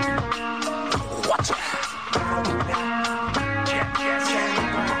 Watch out. Gotta do that. Jack, Jack, Jack,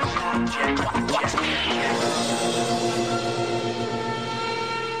 Jack, Jack, Jack, Jack.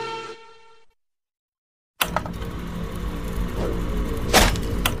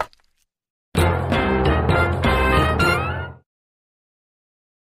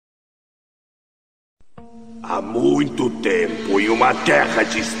 Há muito tempo, em uma terra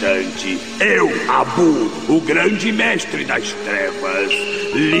distante, eu, Abu, o grande mestre das trevas,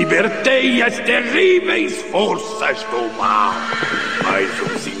 libertei as terríveis forças do mal. Mas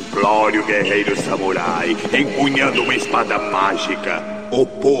um simplório guerreiro samurai, empunhando uma espada mágica,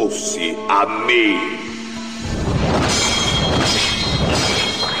 opôs-se a mim.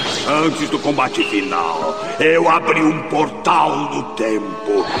 antes do combate final, eu abri um portal do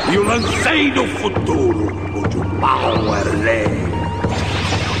tempo e o lancei no futuro, onde o mal é lei.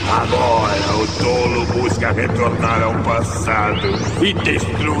 Agora o tolo busca retornar ao passado e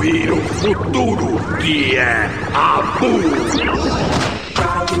destruir o futuro, que é Abu.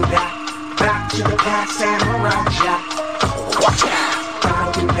 Gotta do that, back to the past, Samurai Jack. Watch out.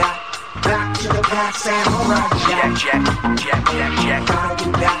 Gotta do that, back to the past, Samurai Jack. Jack. Gotta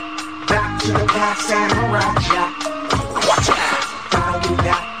do that, back to the past, Samurai Jack. Watch out. Gotta do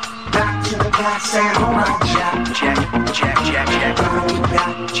that, back to the past, Samurai Jack. Jack. Gotta do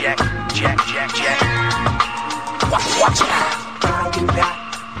that, Jack. Watch out. Gotta do that,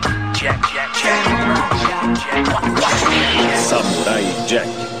 Jack. Samurai Jack. Samurai Jack.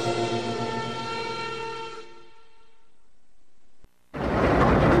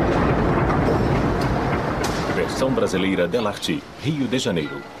 Versão brasileira Delarte, Rio de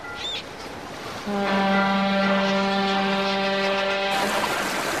Janeiro.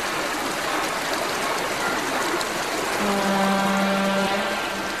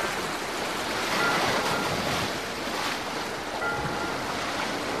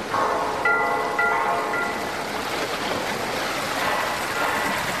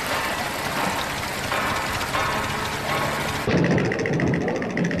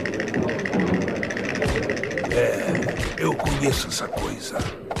 Eu conheço essa coisa.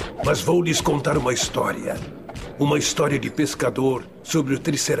 Mas vou lhes contar uma história. Uma história de pescador sobre o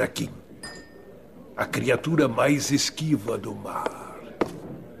Triceraquim. A criatura mais esquiva do mar.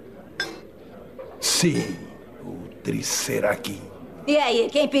 Sim, o Triceraquim. E aí,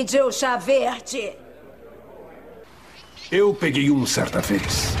 quem pediu o chá verde? Eu peguei um certa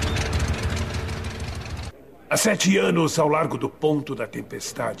vez. Há 7 anos, ao largo do ponto da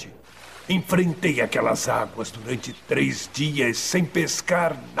tempestade, enfrentei aquelas águas durante 3 dias sem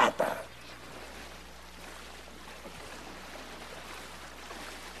pescar nada.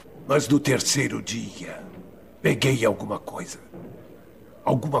 Mas no 3º dia, peguei alguma coisa.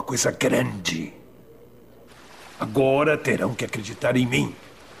 Alguma coisa grande. Agora terão que acreditar em mim.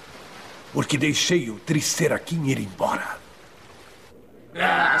 Porque deixei o Triceraquim ir embora.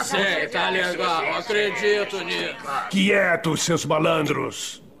 Ah, sei, tá legal. Acredito nisso. Quietos, seus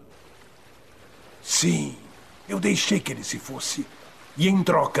malandros. Sim, eu deixei que ele se fosse. E em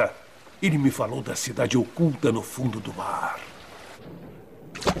troca, ele me falou da cidade oculta no fundo do mar.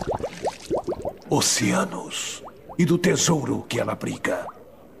 Oceanos. E do tesouro que ela abriga.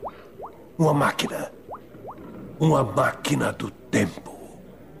 Uma máquina. Uma máquina do tempo.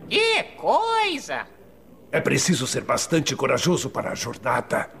 Que coisa! É preciso ser bastante corajoso para a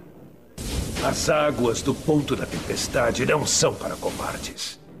jornada. As águas do ponto da tempestade não são para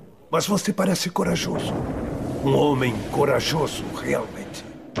covardes. Mas você parece corajoso. Um homem corajoso, realmente.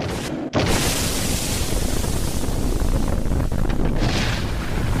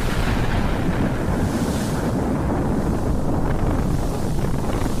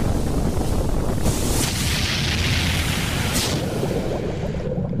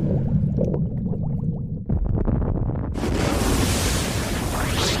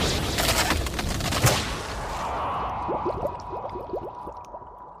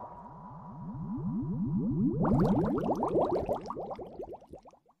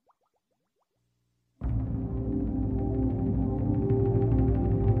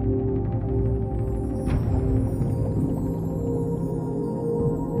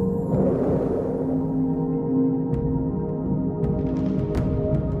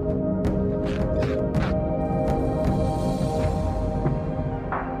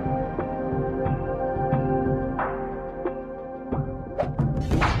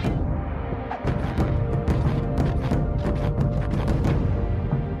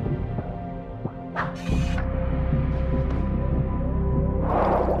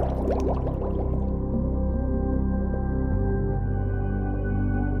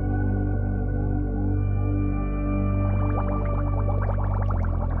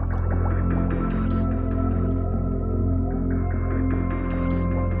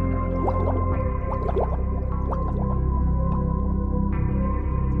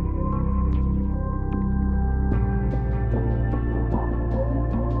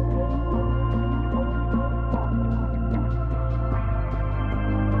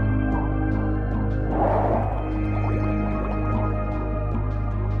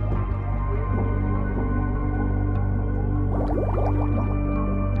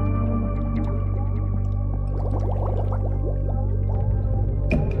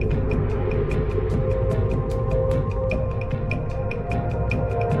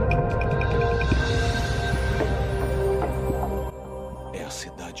 é a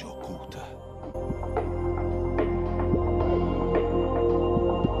cidade oculta.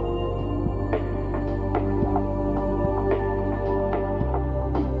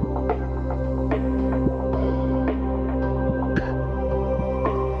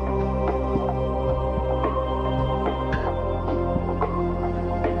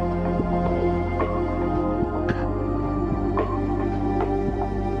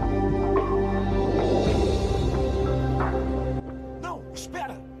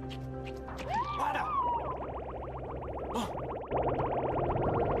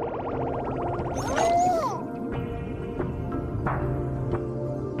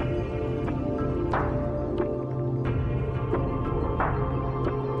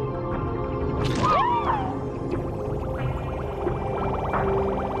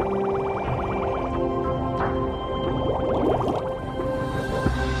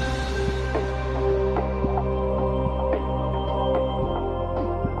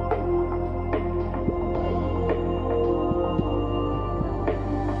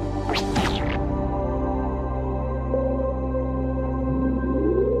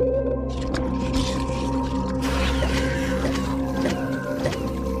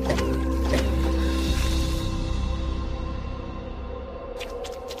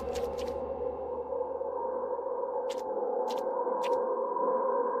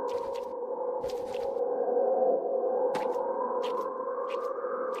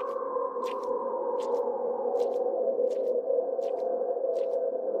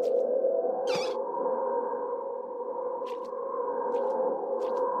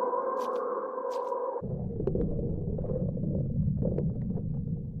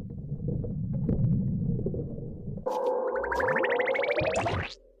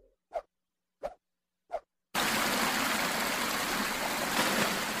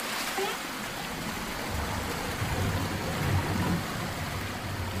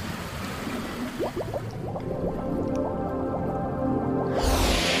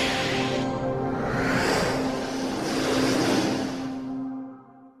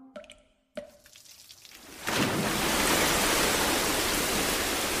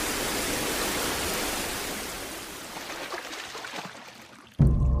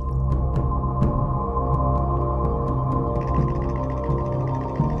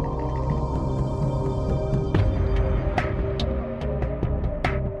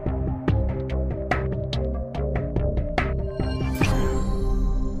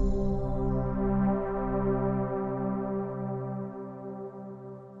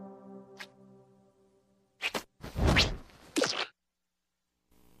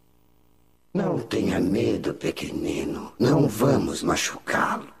 Não tenha medo, pequenino. Não vamos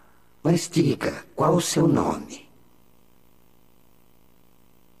machucá-lo. Mas diga, qual o seu nome?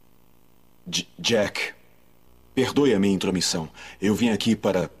 Jack. Perdoe a minha intromissão. Eu vim aqui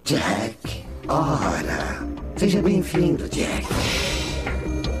para... Jack? Ora, seja bem-vindo, Jack.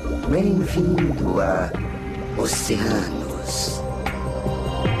 Bem-vindo a Oceanos.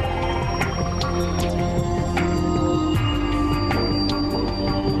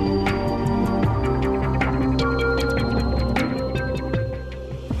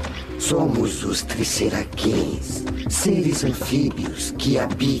 Somos os Triceraquins, seres anfíbios que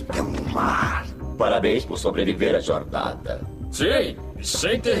habitam o mar. Parabéns por sobreviver à jornada. Sim,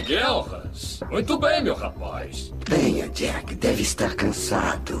 sem ter guerras. Muito bem, meu rapaz. Venha, Jack, deve estar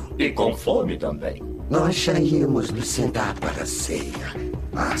cansado. E com fome também. Nós já íamos nos sentar para a ceia.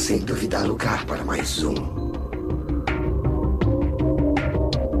 Ah, sem dúvida há lugar para mais um.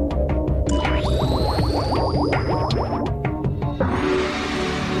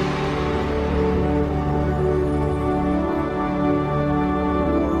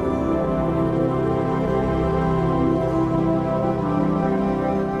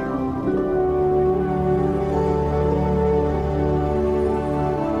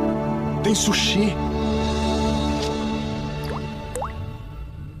 Tem sushi.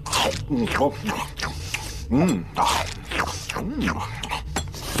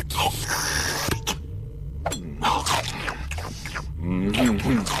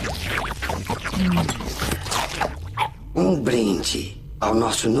 Um brinde ao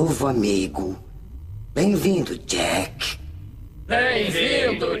nosso novo amigo. Bem-vindo, Jack.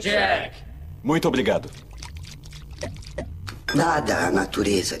 Bem-vindo, Jack. Muito obrigado. Dada a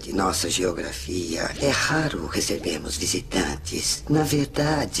natureza de nossa geografia, é raro recebermos visitantes. Na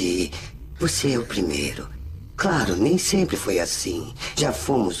verdade, você é o primeiro. Claro, nem sempre foi assim. Já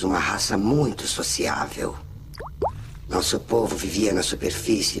fomos uma raça muito sociável. Nosso povo vivia na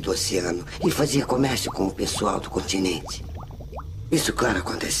superfície do oceano e fazia comércio com o pessoal do continente. Isso, claro,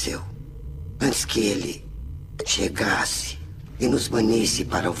 aconteceu antes que ele chegasse. e nos banisse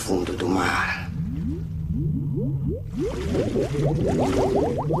para o fundo do mar.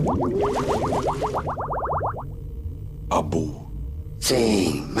 Abu.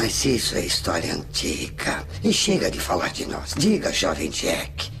 Sim, mas isso é história antiga. E chega de falar de nós. Diga, jovem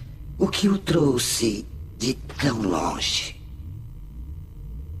Jack, o que o trouxe de tão longe?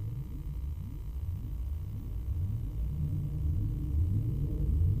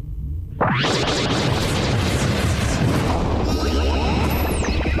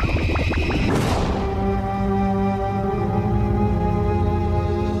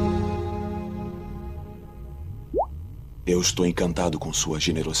 Eu estou encantado com sua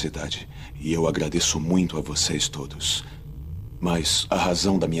generosidade e eu agradeço muito a vocês todos. Mas a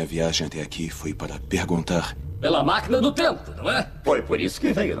razão da minha viagem até aqui foi para perguntar... Pela máquina do tempo, não é? Foi por isso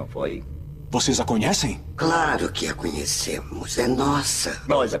que veio, não foi? Vocês a conhecem? Claro que a conhecemos. É nossa.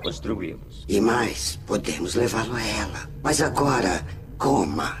 Nós a construímos. E mais, podemos levá-lo a ela. Mas agora,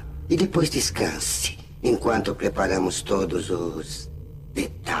 coma e depois descanse, enquanto preparamos todos os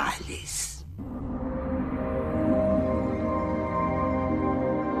detalhes.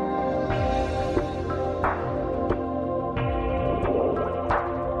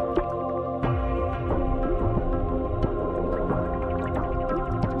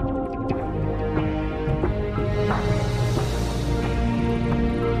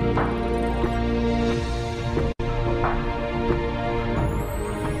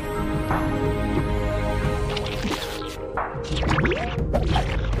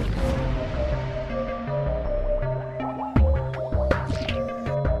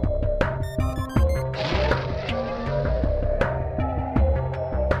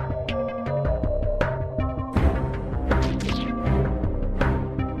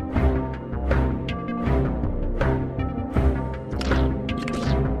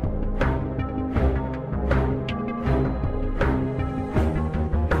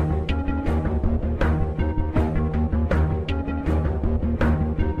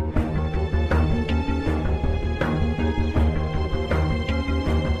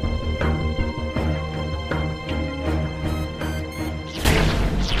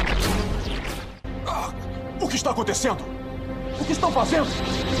 O que está acontecendo? O que estão fazendo?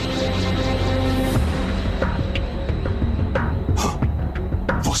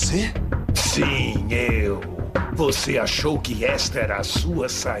 Você? Sim, eu. Você achou que esta era a sua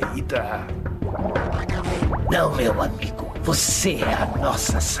saída? Não, meu amigo. Você é a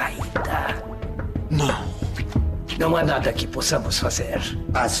nossa saída. Não. Não há nada que possamos fazer.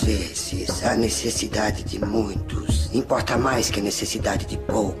 Às vezes, a necessidade de muitos importa mais que a necessidade de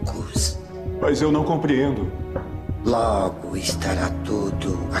poucos. Mas eu não compreendo. Logo estará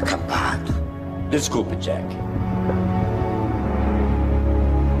tudo acabado. Desculpe, Jack.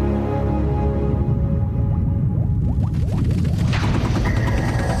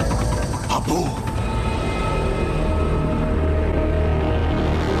 Abu!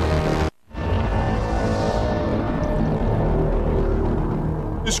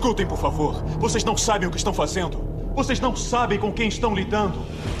 Escutem, por favor. Vocês não sabem o que estão fazendo. Vocês não sabem com quem estão lidando.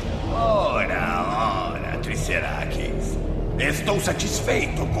 Ora, Triceratops. Estou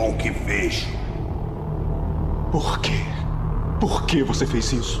satisfeito com o que vejo. Por quê? Por que você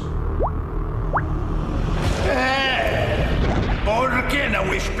fez isso? Por que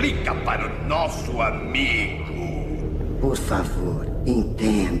não explica para o nosso amigo? Por favor,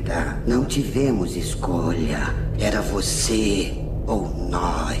 entenda. Não tivemos escolha. Era você ou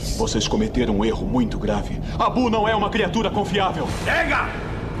nós. Vocês cometeram um erro muito grave. Abu não é uma criatura confiável.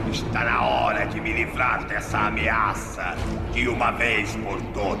 Chega! Está na hora de me livrar dessa ameaça de uma vez por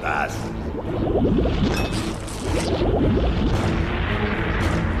todas.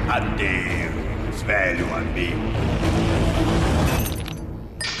 Adeus, velho amigo.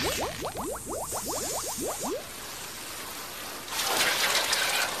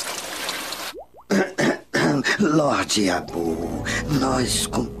 Lorde Abu, nós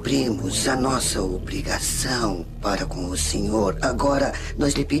cumprimos a nossa obrigação para com o senhor. Agora,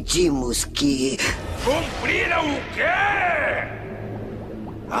 nós lhe pedimos que... Cumpriram o quê?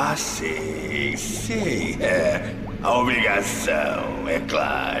 Ah, sim. A obrigação, é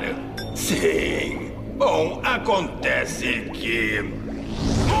claro. Sim. Bom, acontece que...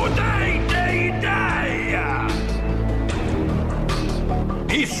 mudei de ideia!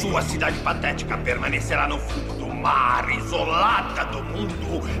 E sua cidade patética permanecerá no fundo do mar, isolada do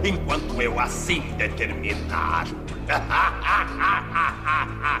mundo, enquanto eu assim determinar.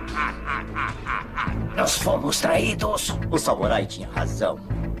 Nós fomos traídos. O samurai tinha razão.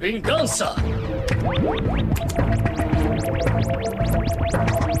 Vingança!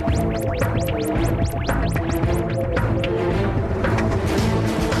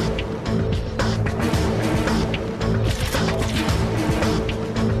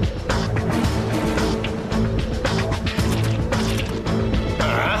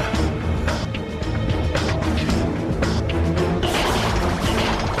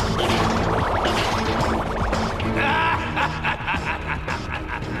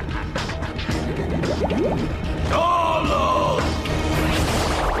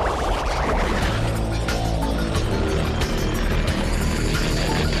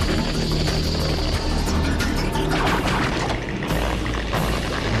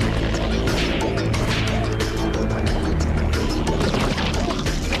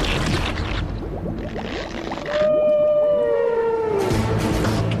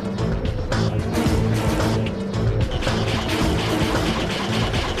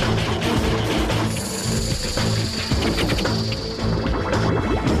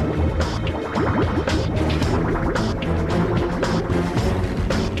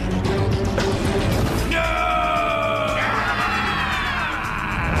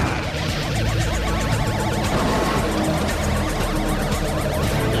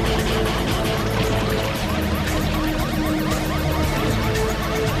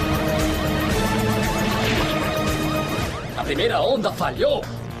 primeira onda falhou.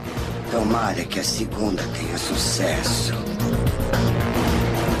 Tomara que a segunda tenha sucesso.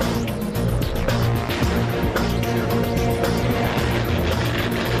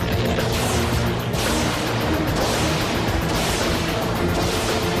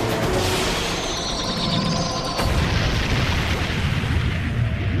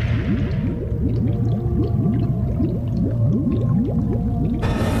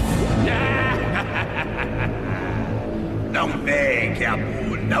 Não vê que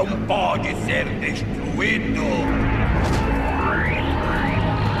Abu não pode ser destruído?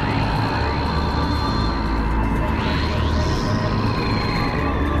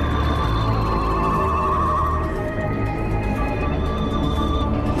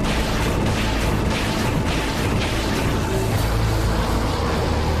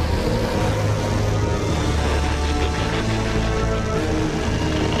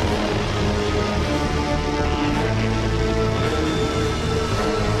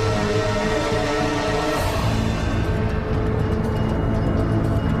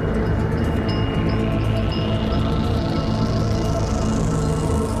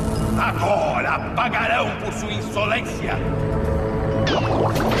 Agora pagarão por sua insolência!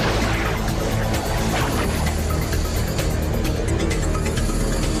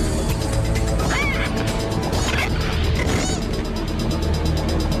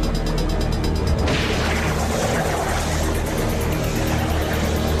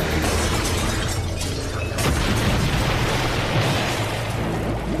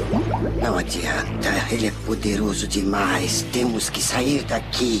 Não adianta. Ele é poderoso demais. Temos que sair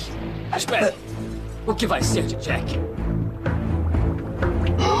daqui. Espera. O que vai ser de Jack?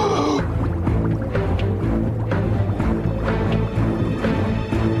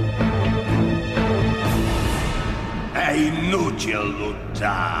 É inútil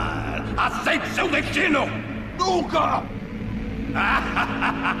lutar. Aceite seu destino! Nunca!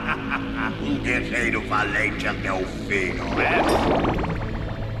 Um guerreiro valente até o fim, não é?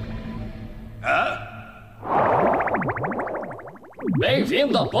 Hã?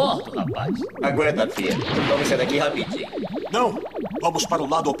 Bem-vindo a bordo, rapaz. Aguenta, filho. Vamos sair daqui rapidinho. Não! Vamos para o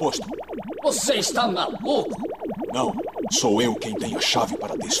lado oposto. Você está maluco? Não. Sou eu quem tem a chave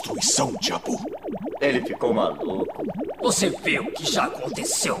para a destruição de Abu. Ele ficou maluco. Você viu o que já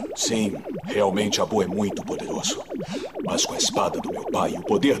aconteceu? Sim, realmente Abu é muito poderoso. Mas com a espada do meu pai e o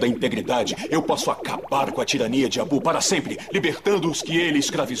poder da integridade, eu posso acabar com a tirania de Abu para sempre, libertando os que ele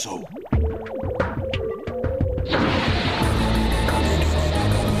escravizou.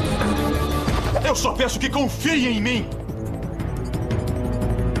 Eu só peço que confiem em mim!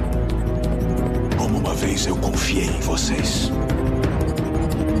 Como uma vez eu confiei em vocês.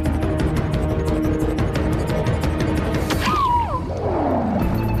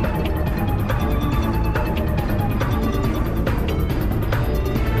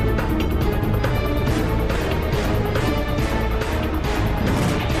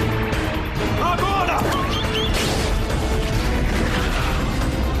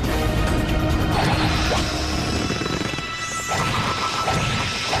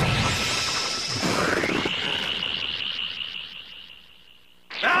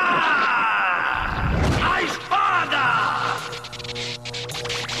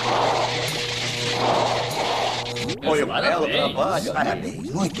 Foi um belo trabalho. Parabéns,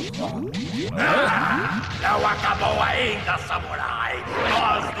 muito bom. Não acabou ainda, samurai!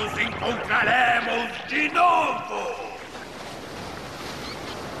 Nós nos encontraremos de novo!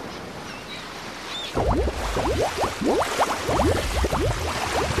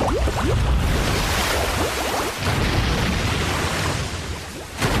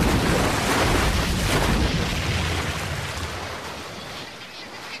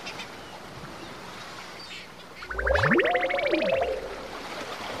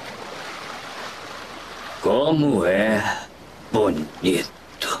 Como é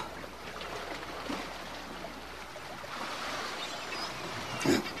bonito.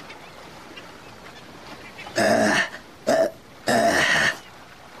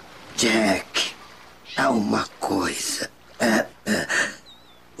 Jack, há uma coisa.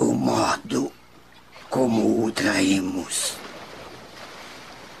 O modo como o traímos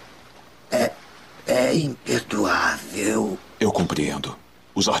é imperdoável. Eu compreendo.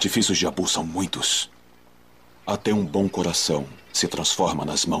 Os artifícios de Abu são muitos. Até um bom coração se transforma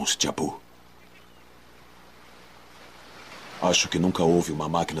nas mãos de Abu. Acho que nunca houve uma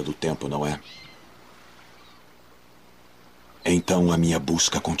máquina do tempo, não é? Então a minha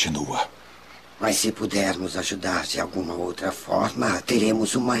busca continua. Mas se pudermos ajudar de alguma outra forma,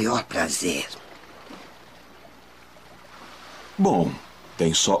 teremos o maior prazer. Bom,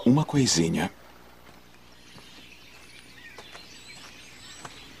 tem só uma coisinha.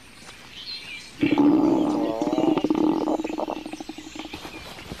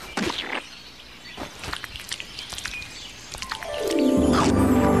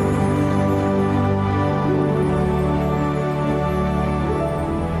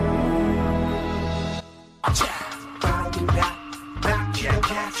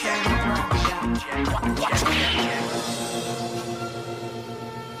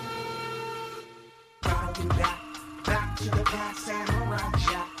 to the past samurai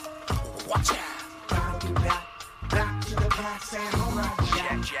jack. Watch out. Gotta do that. Back to the past samurai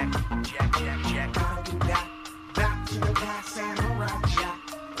jack. Jack, Jack, Jack, Jack, Jack. Gotta do that. Back to the past samurai jack.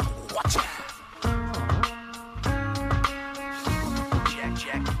 Watch out. Jack,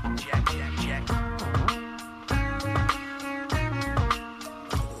 Jack, Jack, Jack, Jack.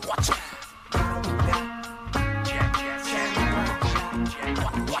 Watch out. Gotta do that. Jack, Jack, Samurai jack. Jack,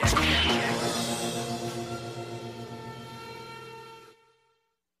 watch out.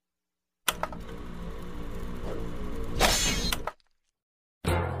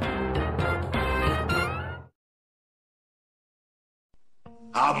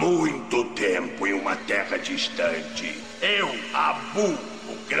 Há muito tempo, em uma terra distante, eu, Abu,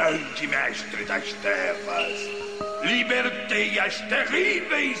 o grande mestre das trevas, libertei as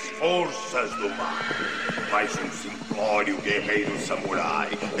terríveis forças do mal. Mas um simplório guerreiro samurai,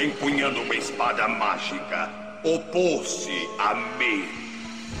 empunhando uma espada mágica, opôs-se a mim.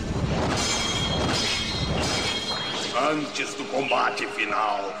 Antes do combate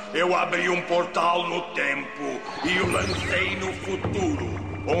final, eu abri um portal no tempo e o lancei no futuro,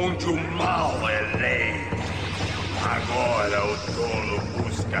 onde o mal é lei. Agora o tolo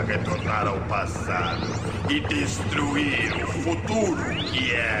busca retornar ao passado e destruir o futuro,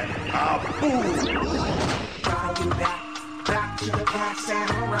 que é Abu. Gotta do that. Back to the past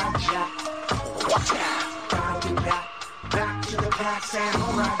samurai jack. Watch out. Gotta do that. Back to the past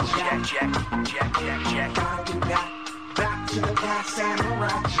samurai jack. Jack, Jack, Jack, Jack. Gotta do that. Back to the past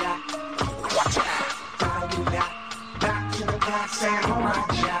samurai jack. Watch out. Gotta do that. Back to the past samurai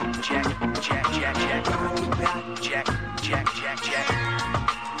jack. Jack, Jack, Jack, Jack. Gotta do that. Jack, Jack, Jack, Jack.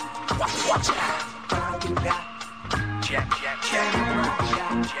 Watch out. Gotta do that. Jack, Jack, Jack. Samurai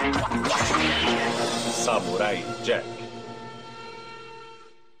jack. Jack, watch out. Samurai Jack.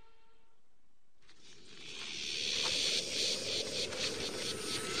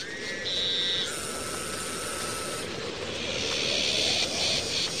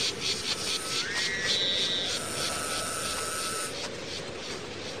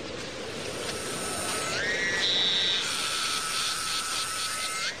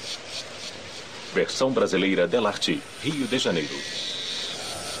 Versão brasileira Delarte, Rio de Janeiro.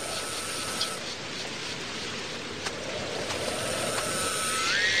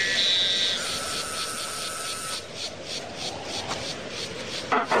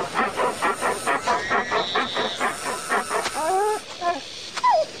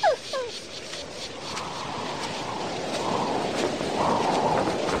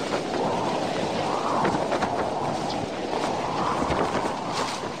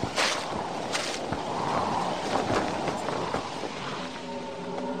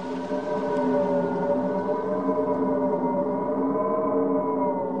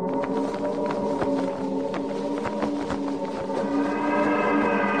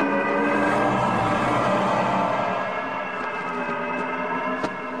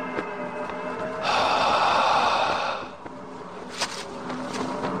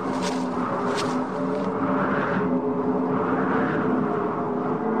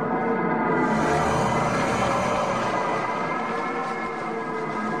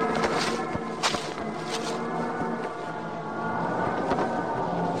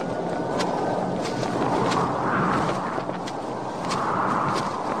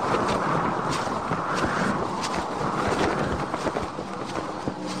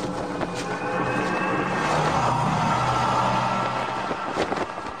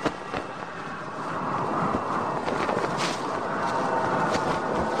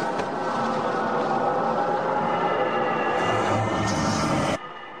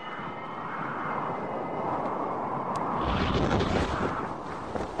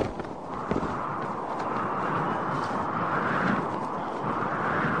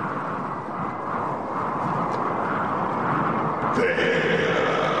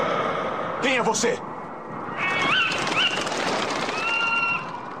 Quem é você?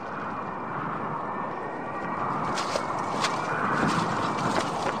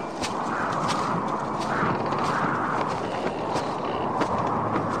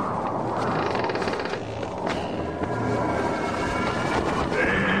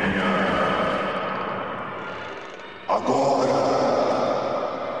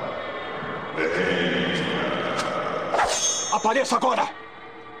 Apareça agora!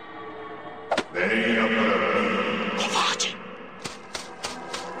 Venha para mim. Covarde!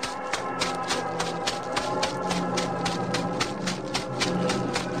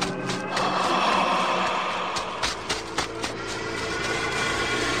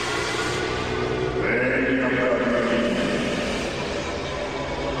 Venha para mim.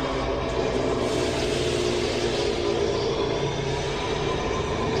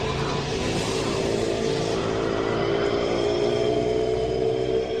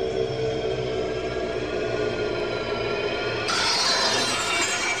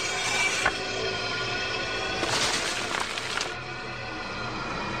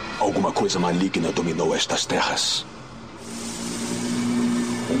 Alguma coisa maligna dominou estas terras.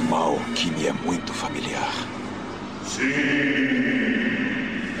 Um mal que me é muito familiar. Sim,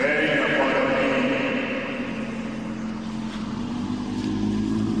 venha para mim.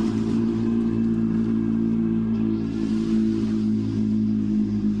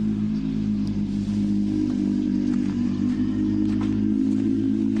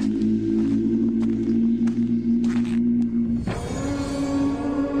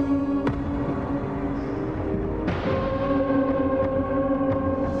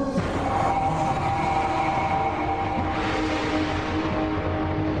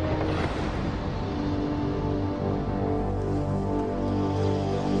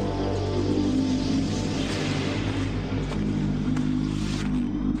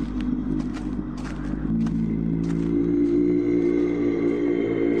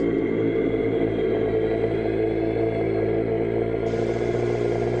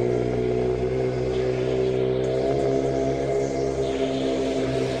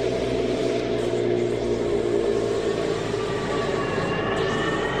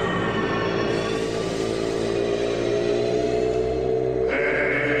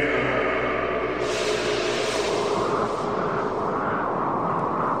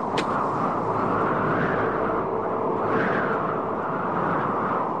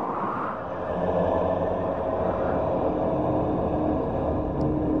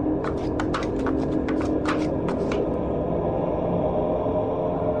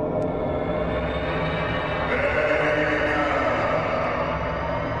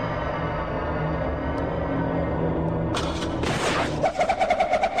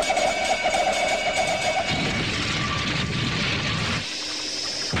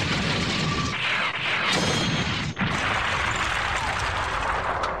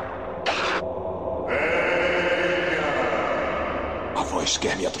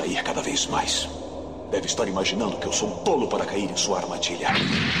 Quer me atrair cada vez mais. Deve estar imaginando que eu sou um tolo para cair em sua armadilha.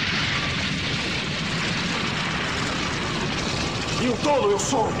 E um tolo eu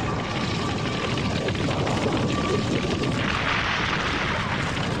sou!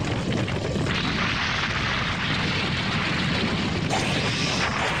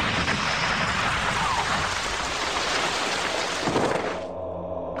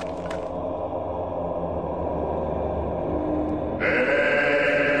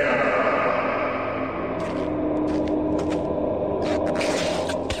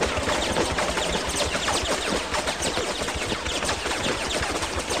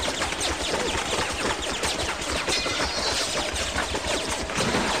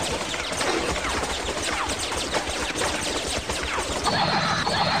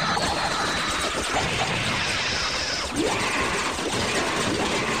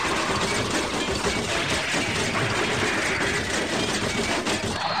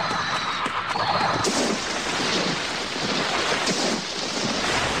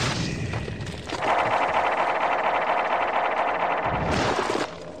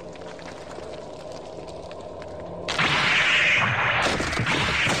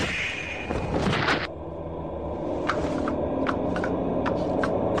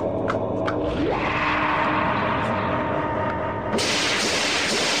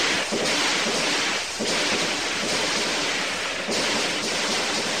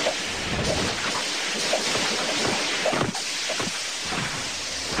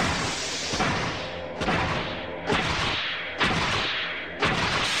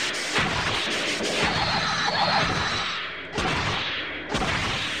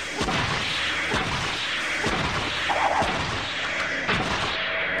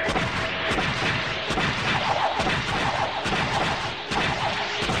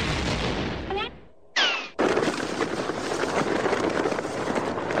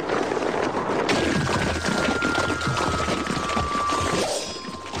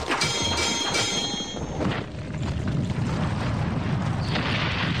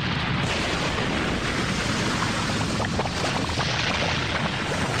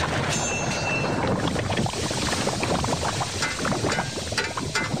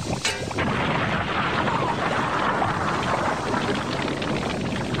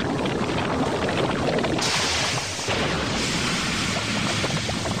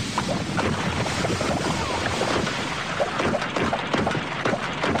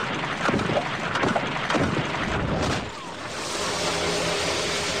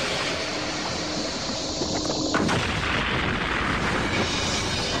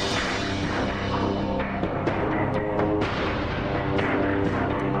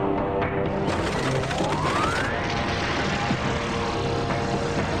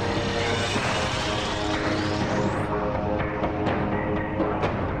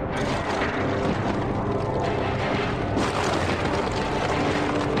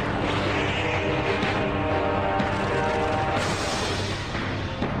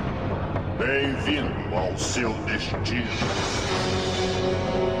 Bem-vindo ao seu destino.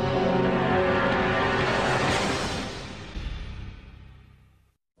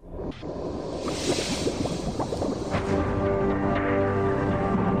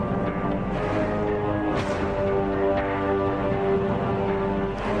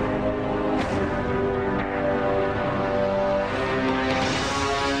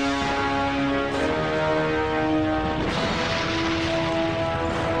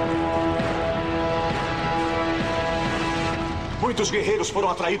 Muitos guerreiros foram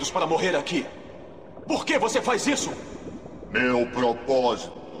atraídos para morrer aqui. Por que você faz isso? Meu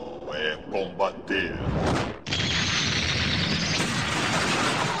propósito é combater.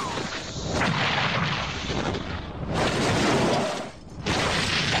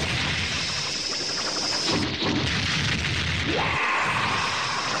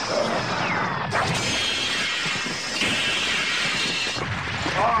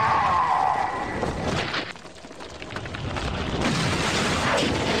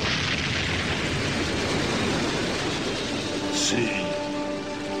 Sim.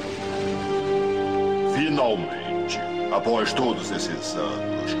 Finalmente, após todos esses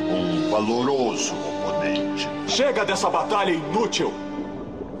anos, um valoroso oponente. Chega dessa batalha inútil!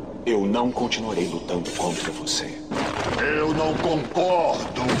 Eu não continuarei lutando contra você. Eu não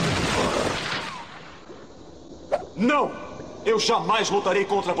concordo. Não! Eu jamais lutarei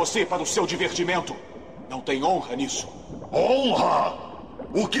contra você para o seu divertimento. Não tem honra nisso. Honra?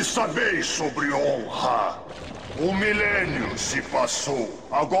 O que sabeis sobre honra? O milênio se passou.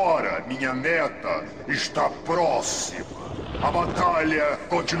 Agora minha meta está próxima. A batalha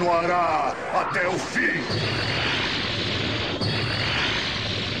continuará até o fim.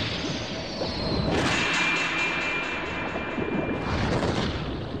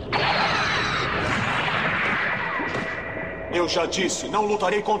 Eu já disse, não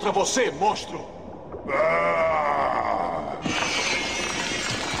lutarei contra você, monstro.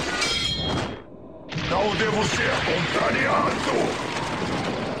 Não devo ser contrariado.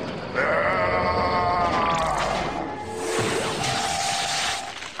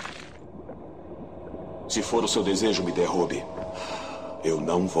 Se for o seu desejo, me derrube. Eu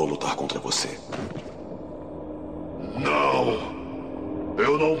não vou lutar contra você. Não.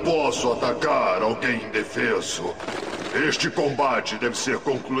 Eu não posso atacar alguém indefeso. Este combate deve ser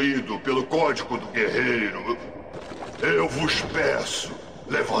concluído pelo Código do Guerreiro. Eu vos peço,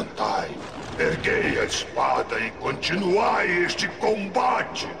 levantai, erguei a espada e continuai este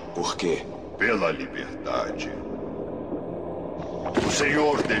combate. Por quê? Pela liberdade. O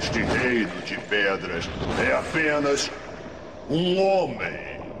senhor deste reino de pedras é apenas um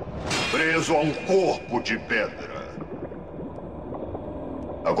homem preso a um corpo de pedra.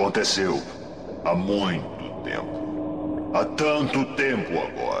 Aconteceu há muito tempo. Há tanto tempo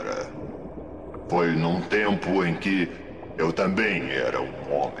agora. Foi num tempo em que eu também era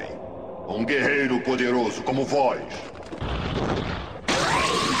um homem. Um guerreiro poderoso como vós.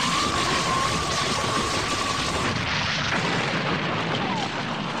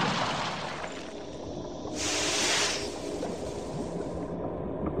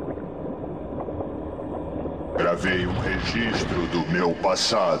 Gravei um registro do meu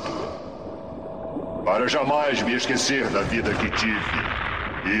passado. Para jamais me esquecer da vida que tive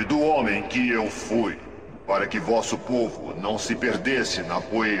e do homem que eu fui, para que vosso povo não se perdesse na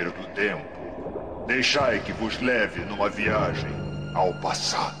poeira do tempo. Deixai que vos leve numa viagem ao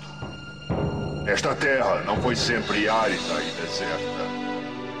passado. Esta terra não foi sempre árida e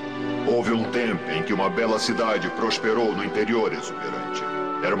deserta. Houve um tempo em que uma bela cidade prosperou no interior exuberante.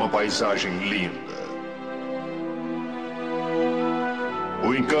 Era uma paisagem linda.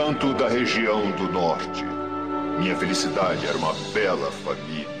 O encanto da região do norte. Minha felicidade era uma bela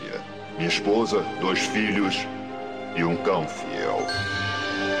família. Minha esposa, 2 filhos e um cão fiel.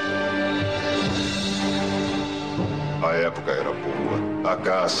 A época era boa, a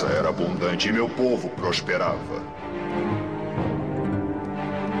caça era abundante e meu povo prosperava.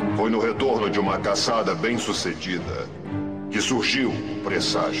 Foi no retorno de uma caçada bem-sucedida que surgiu o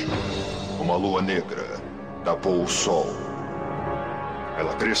presságio. Uma lua negra tapou o sol.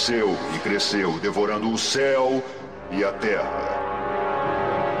 Ela cresceu e cresceu, devorando o céu e a terra.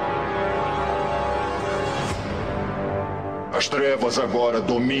 As trevas agora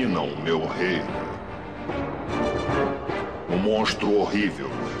dominam meu reino. Um monstro horrível,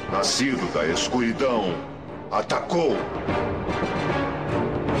 nascido da escuridão, atacou.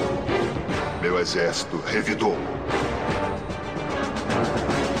 Meu exército revidou.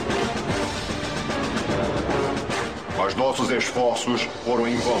 Mas nossos esforços foram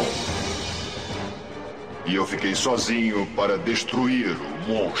em vão. E eu fiquei sozinho para destruir o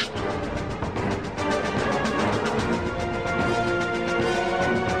monstro.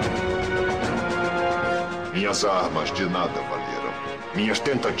 Minhas armas de nada valeram. Minhas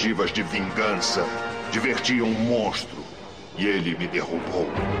tentativas de vingança divertiam um monstro e ele me derrubou.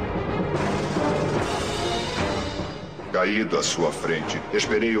 Caído à sua frente,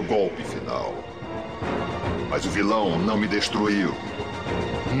 esperei o golpe final. Mas o vilão não me destruiu.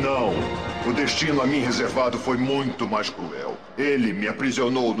 Não! O destino a mim reservado foi muito mais cruel. Ele me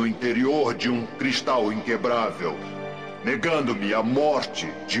aprisionou no interior de um cristal inquebrável, negando-me a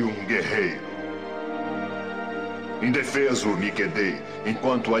morte de um guerreiro. Indefeso me quedei,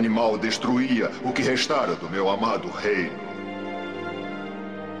 enquanto o animal destruía o que restara do meu amado reino.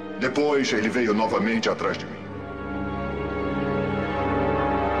 Depois ele veio novamente atrás de mim.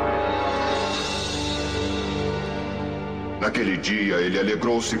 Naquele dia, ele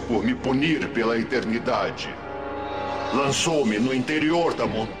alegrou-se por me punir pela eternidade. Lançou-me no interior da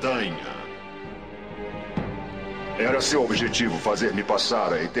montanha. Era seu objetivo fazer-me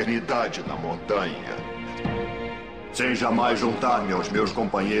passar a eternidade na montanha. Sem jamais juntar-me aos meus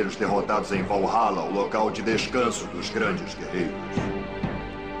companheiros derrotados em Valhalla, o local de descanso dos grandes guerreiros.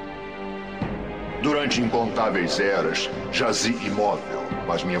 Durante incontáveis eras, jazi imóvel,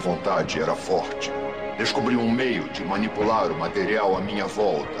 mas minha vontade era forte. Descobri um meio de manipular o material à minha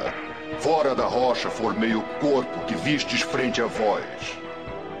volta. Fora da rocha, formei o corpo que vistes frente a vós.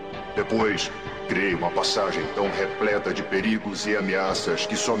 Depois, criei uma passagem tão repleta de perigos e ameaças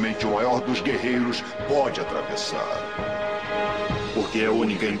que somente o maior dos guerreiros pode atravessar. Porque a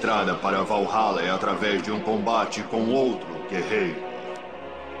única entrada para Valhalla é através de um combate com outro guerreiro.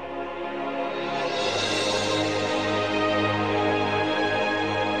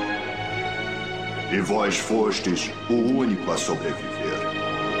 E vós fostes o único a sobreviver.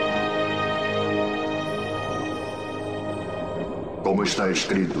 Como está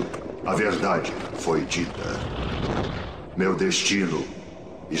escrito, a verdade foi dita. Meu destino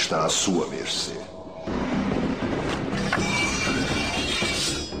está à sua mercê.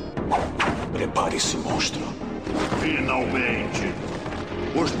 Prepare-se, monstro. Finalmente!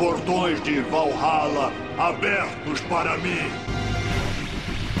 Os portões de Valhalla abertos para mim!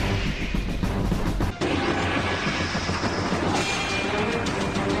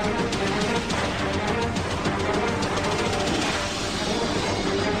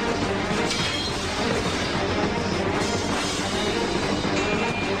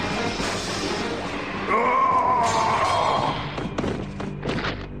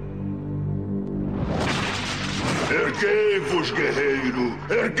 Erguei-vos, guerreiro!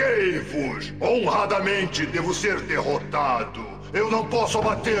 Erguei-vos! Honradamente devo ser derrotado. Eu não posso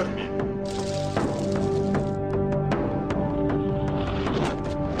abater-me.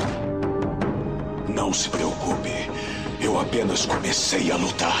 Não se preocupe. Eu apenas comecei a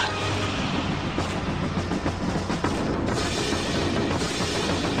lutar.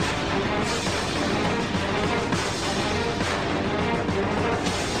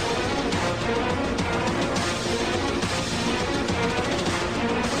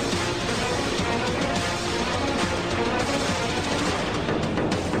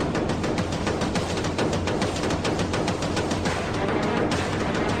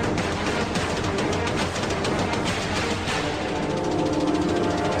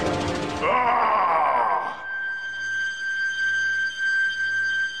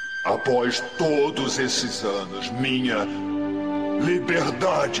 Após todos esses anos, minha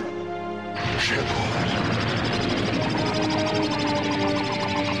liberdade chegou.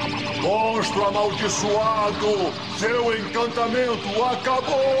 Monstro amaldiçoado, seu encantamento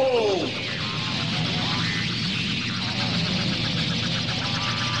acabou!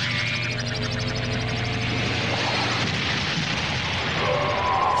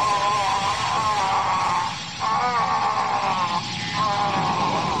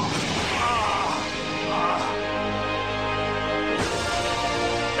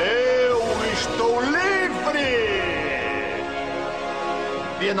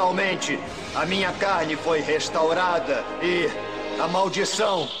 Finalmente, a minha carne foi restaurada e a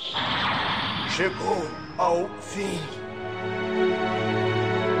maldição chegou ao fim.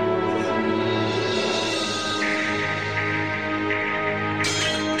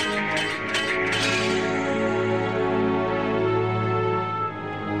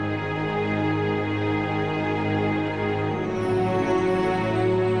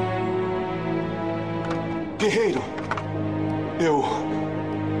 Guerreiro, eu...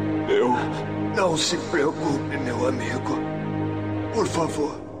 Não se preocupe, meu amigo. Por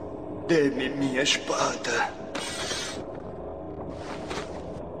favor, dê-me minha espada.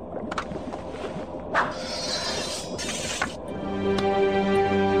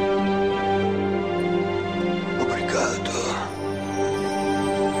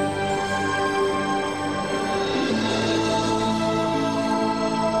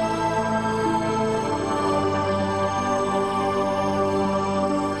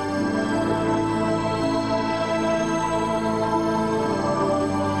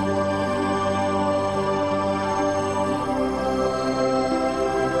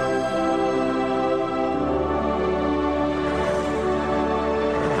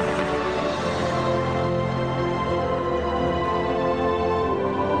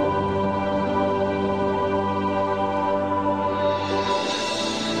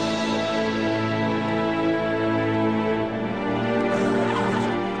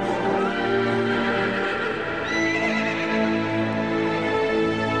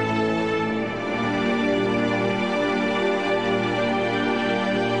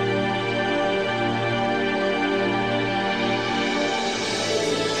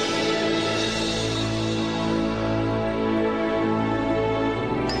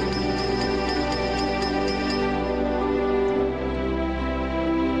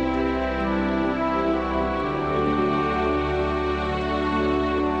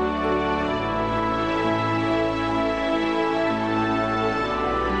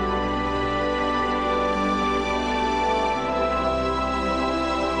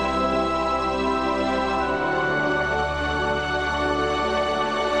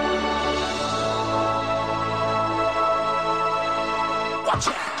 Watch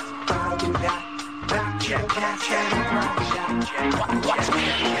out. Gotta do that. Back to the past and alright. Watch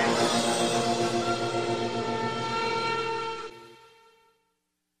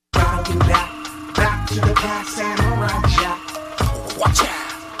Gotta do that. Back to the past and alright. Watch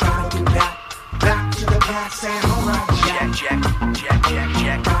out. Gotta do that. Back to the past and alright. Check.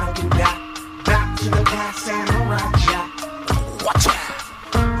 Gotta do that. Back to the past.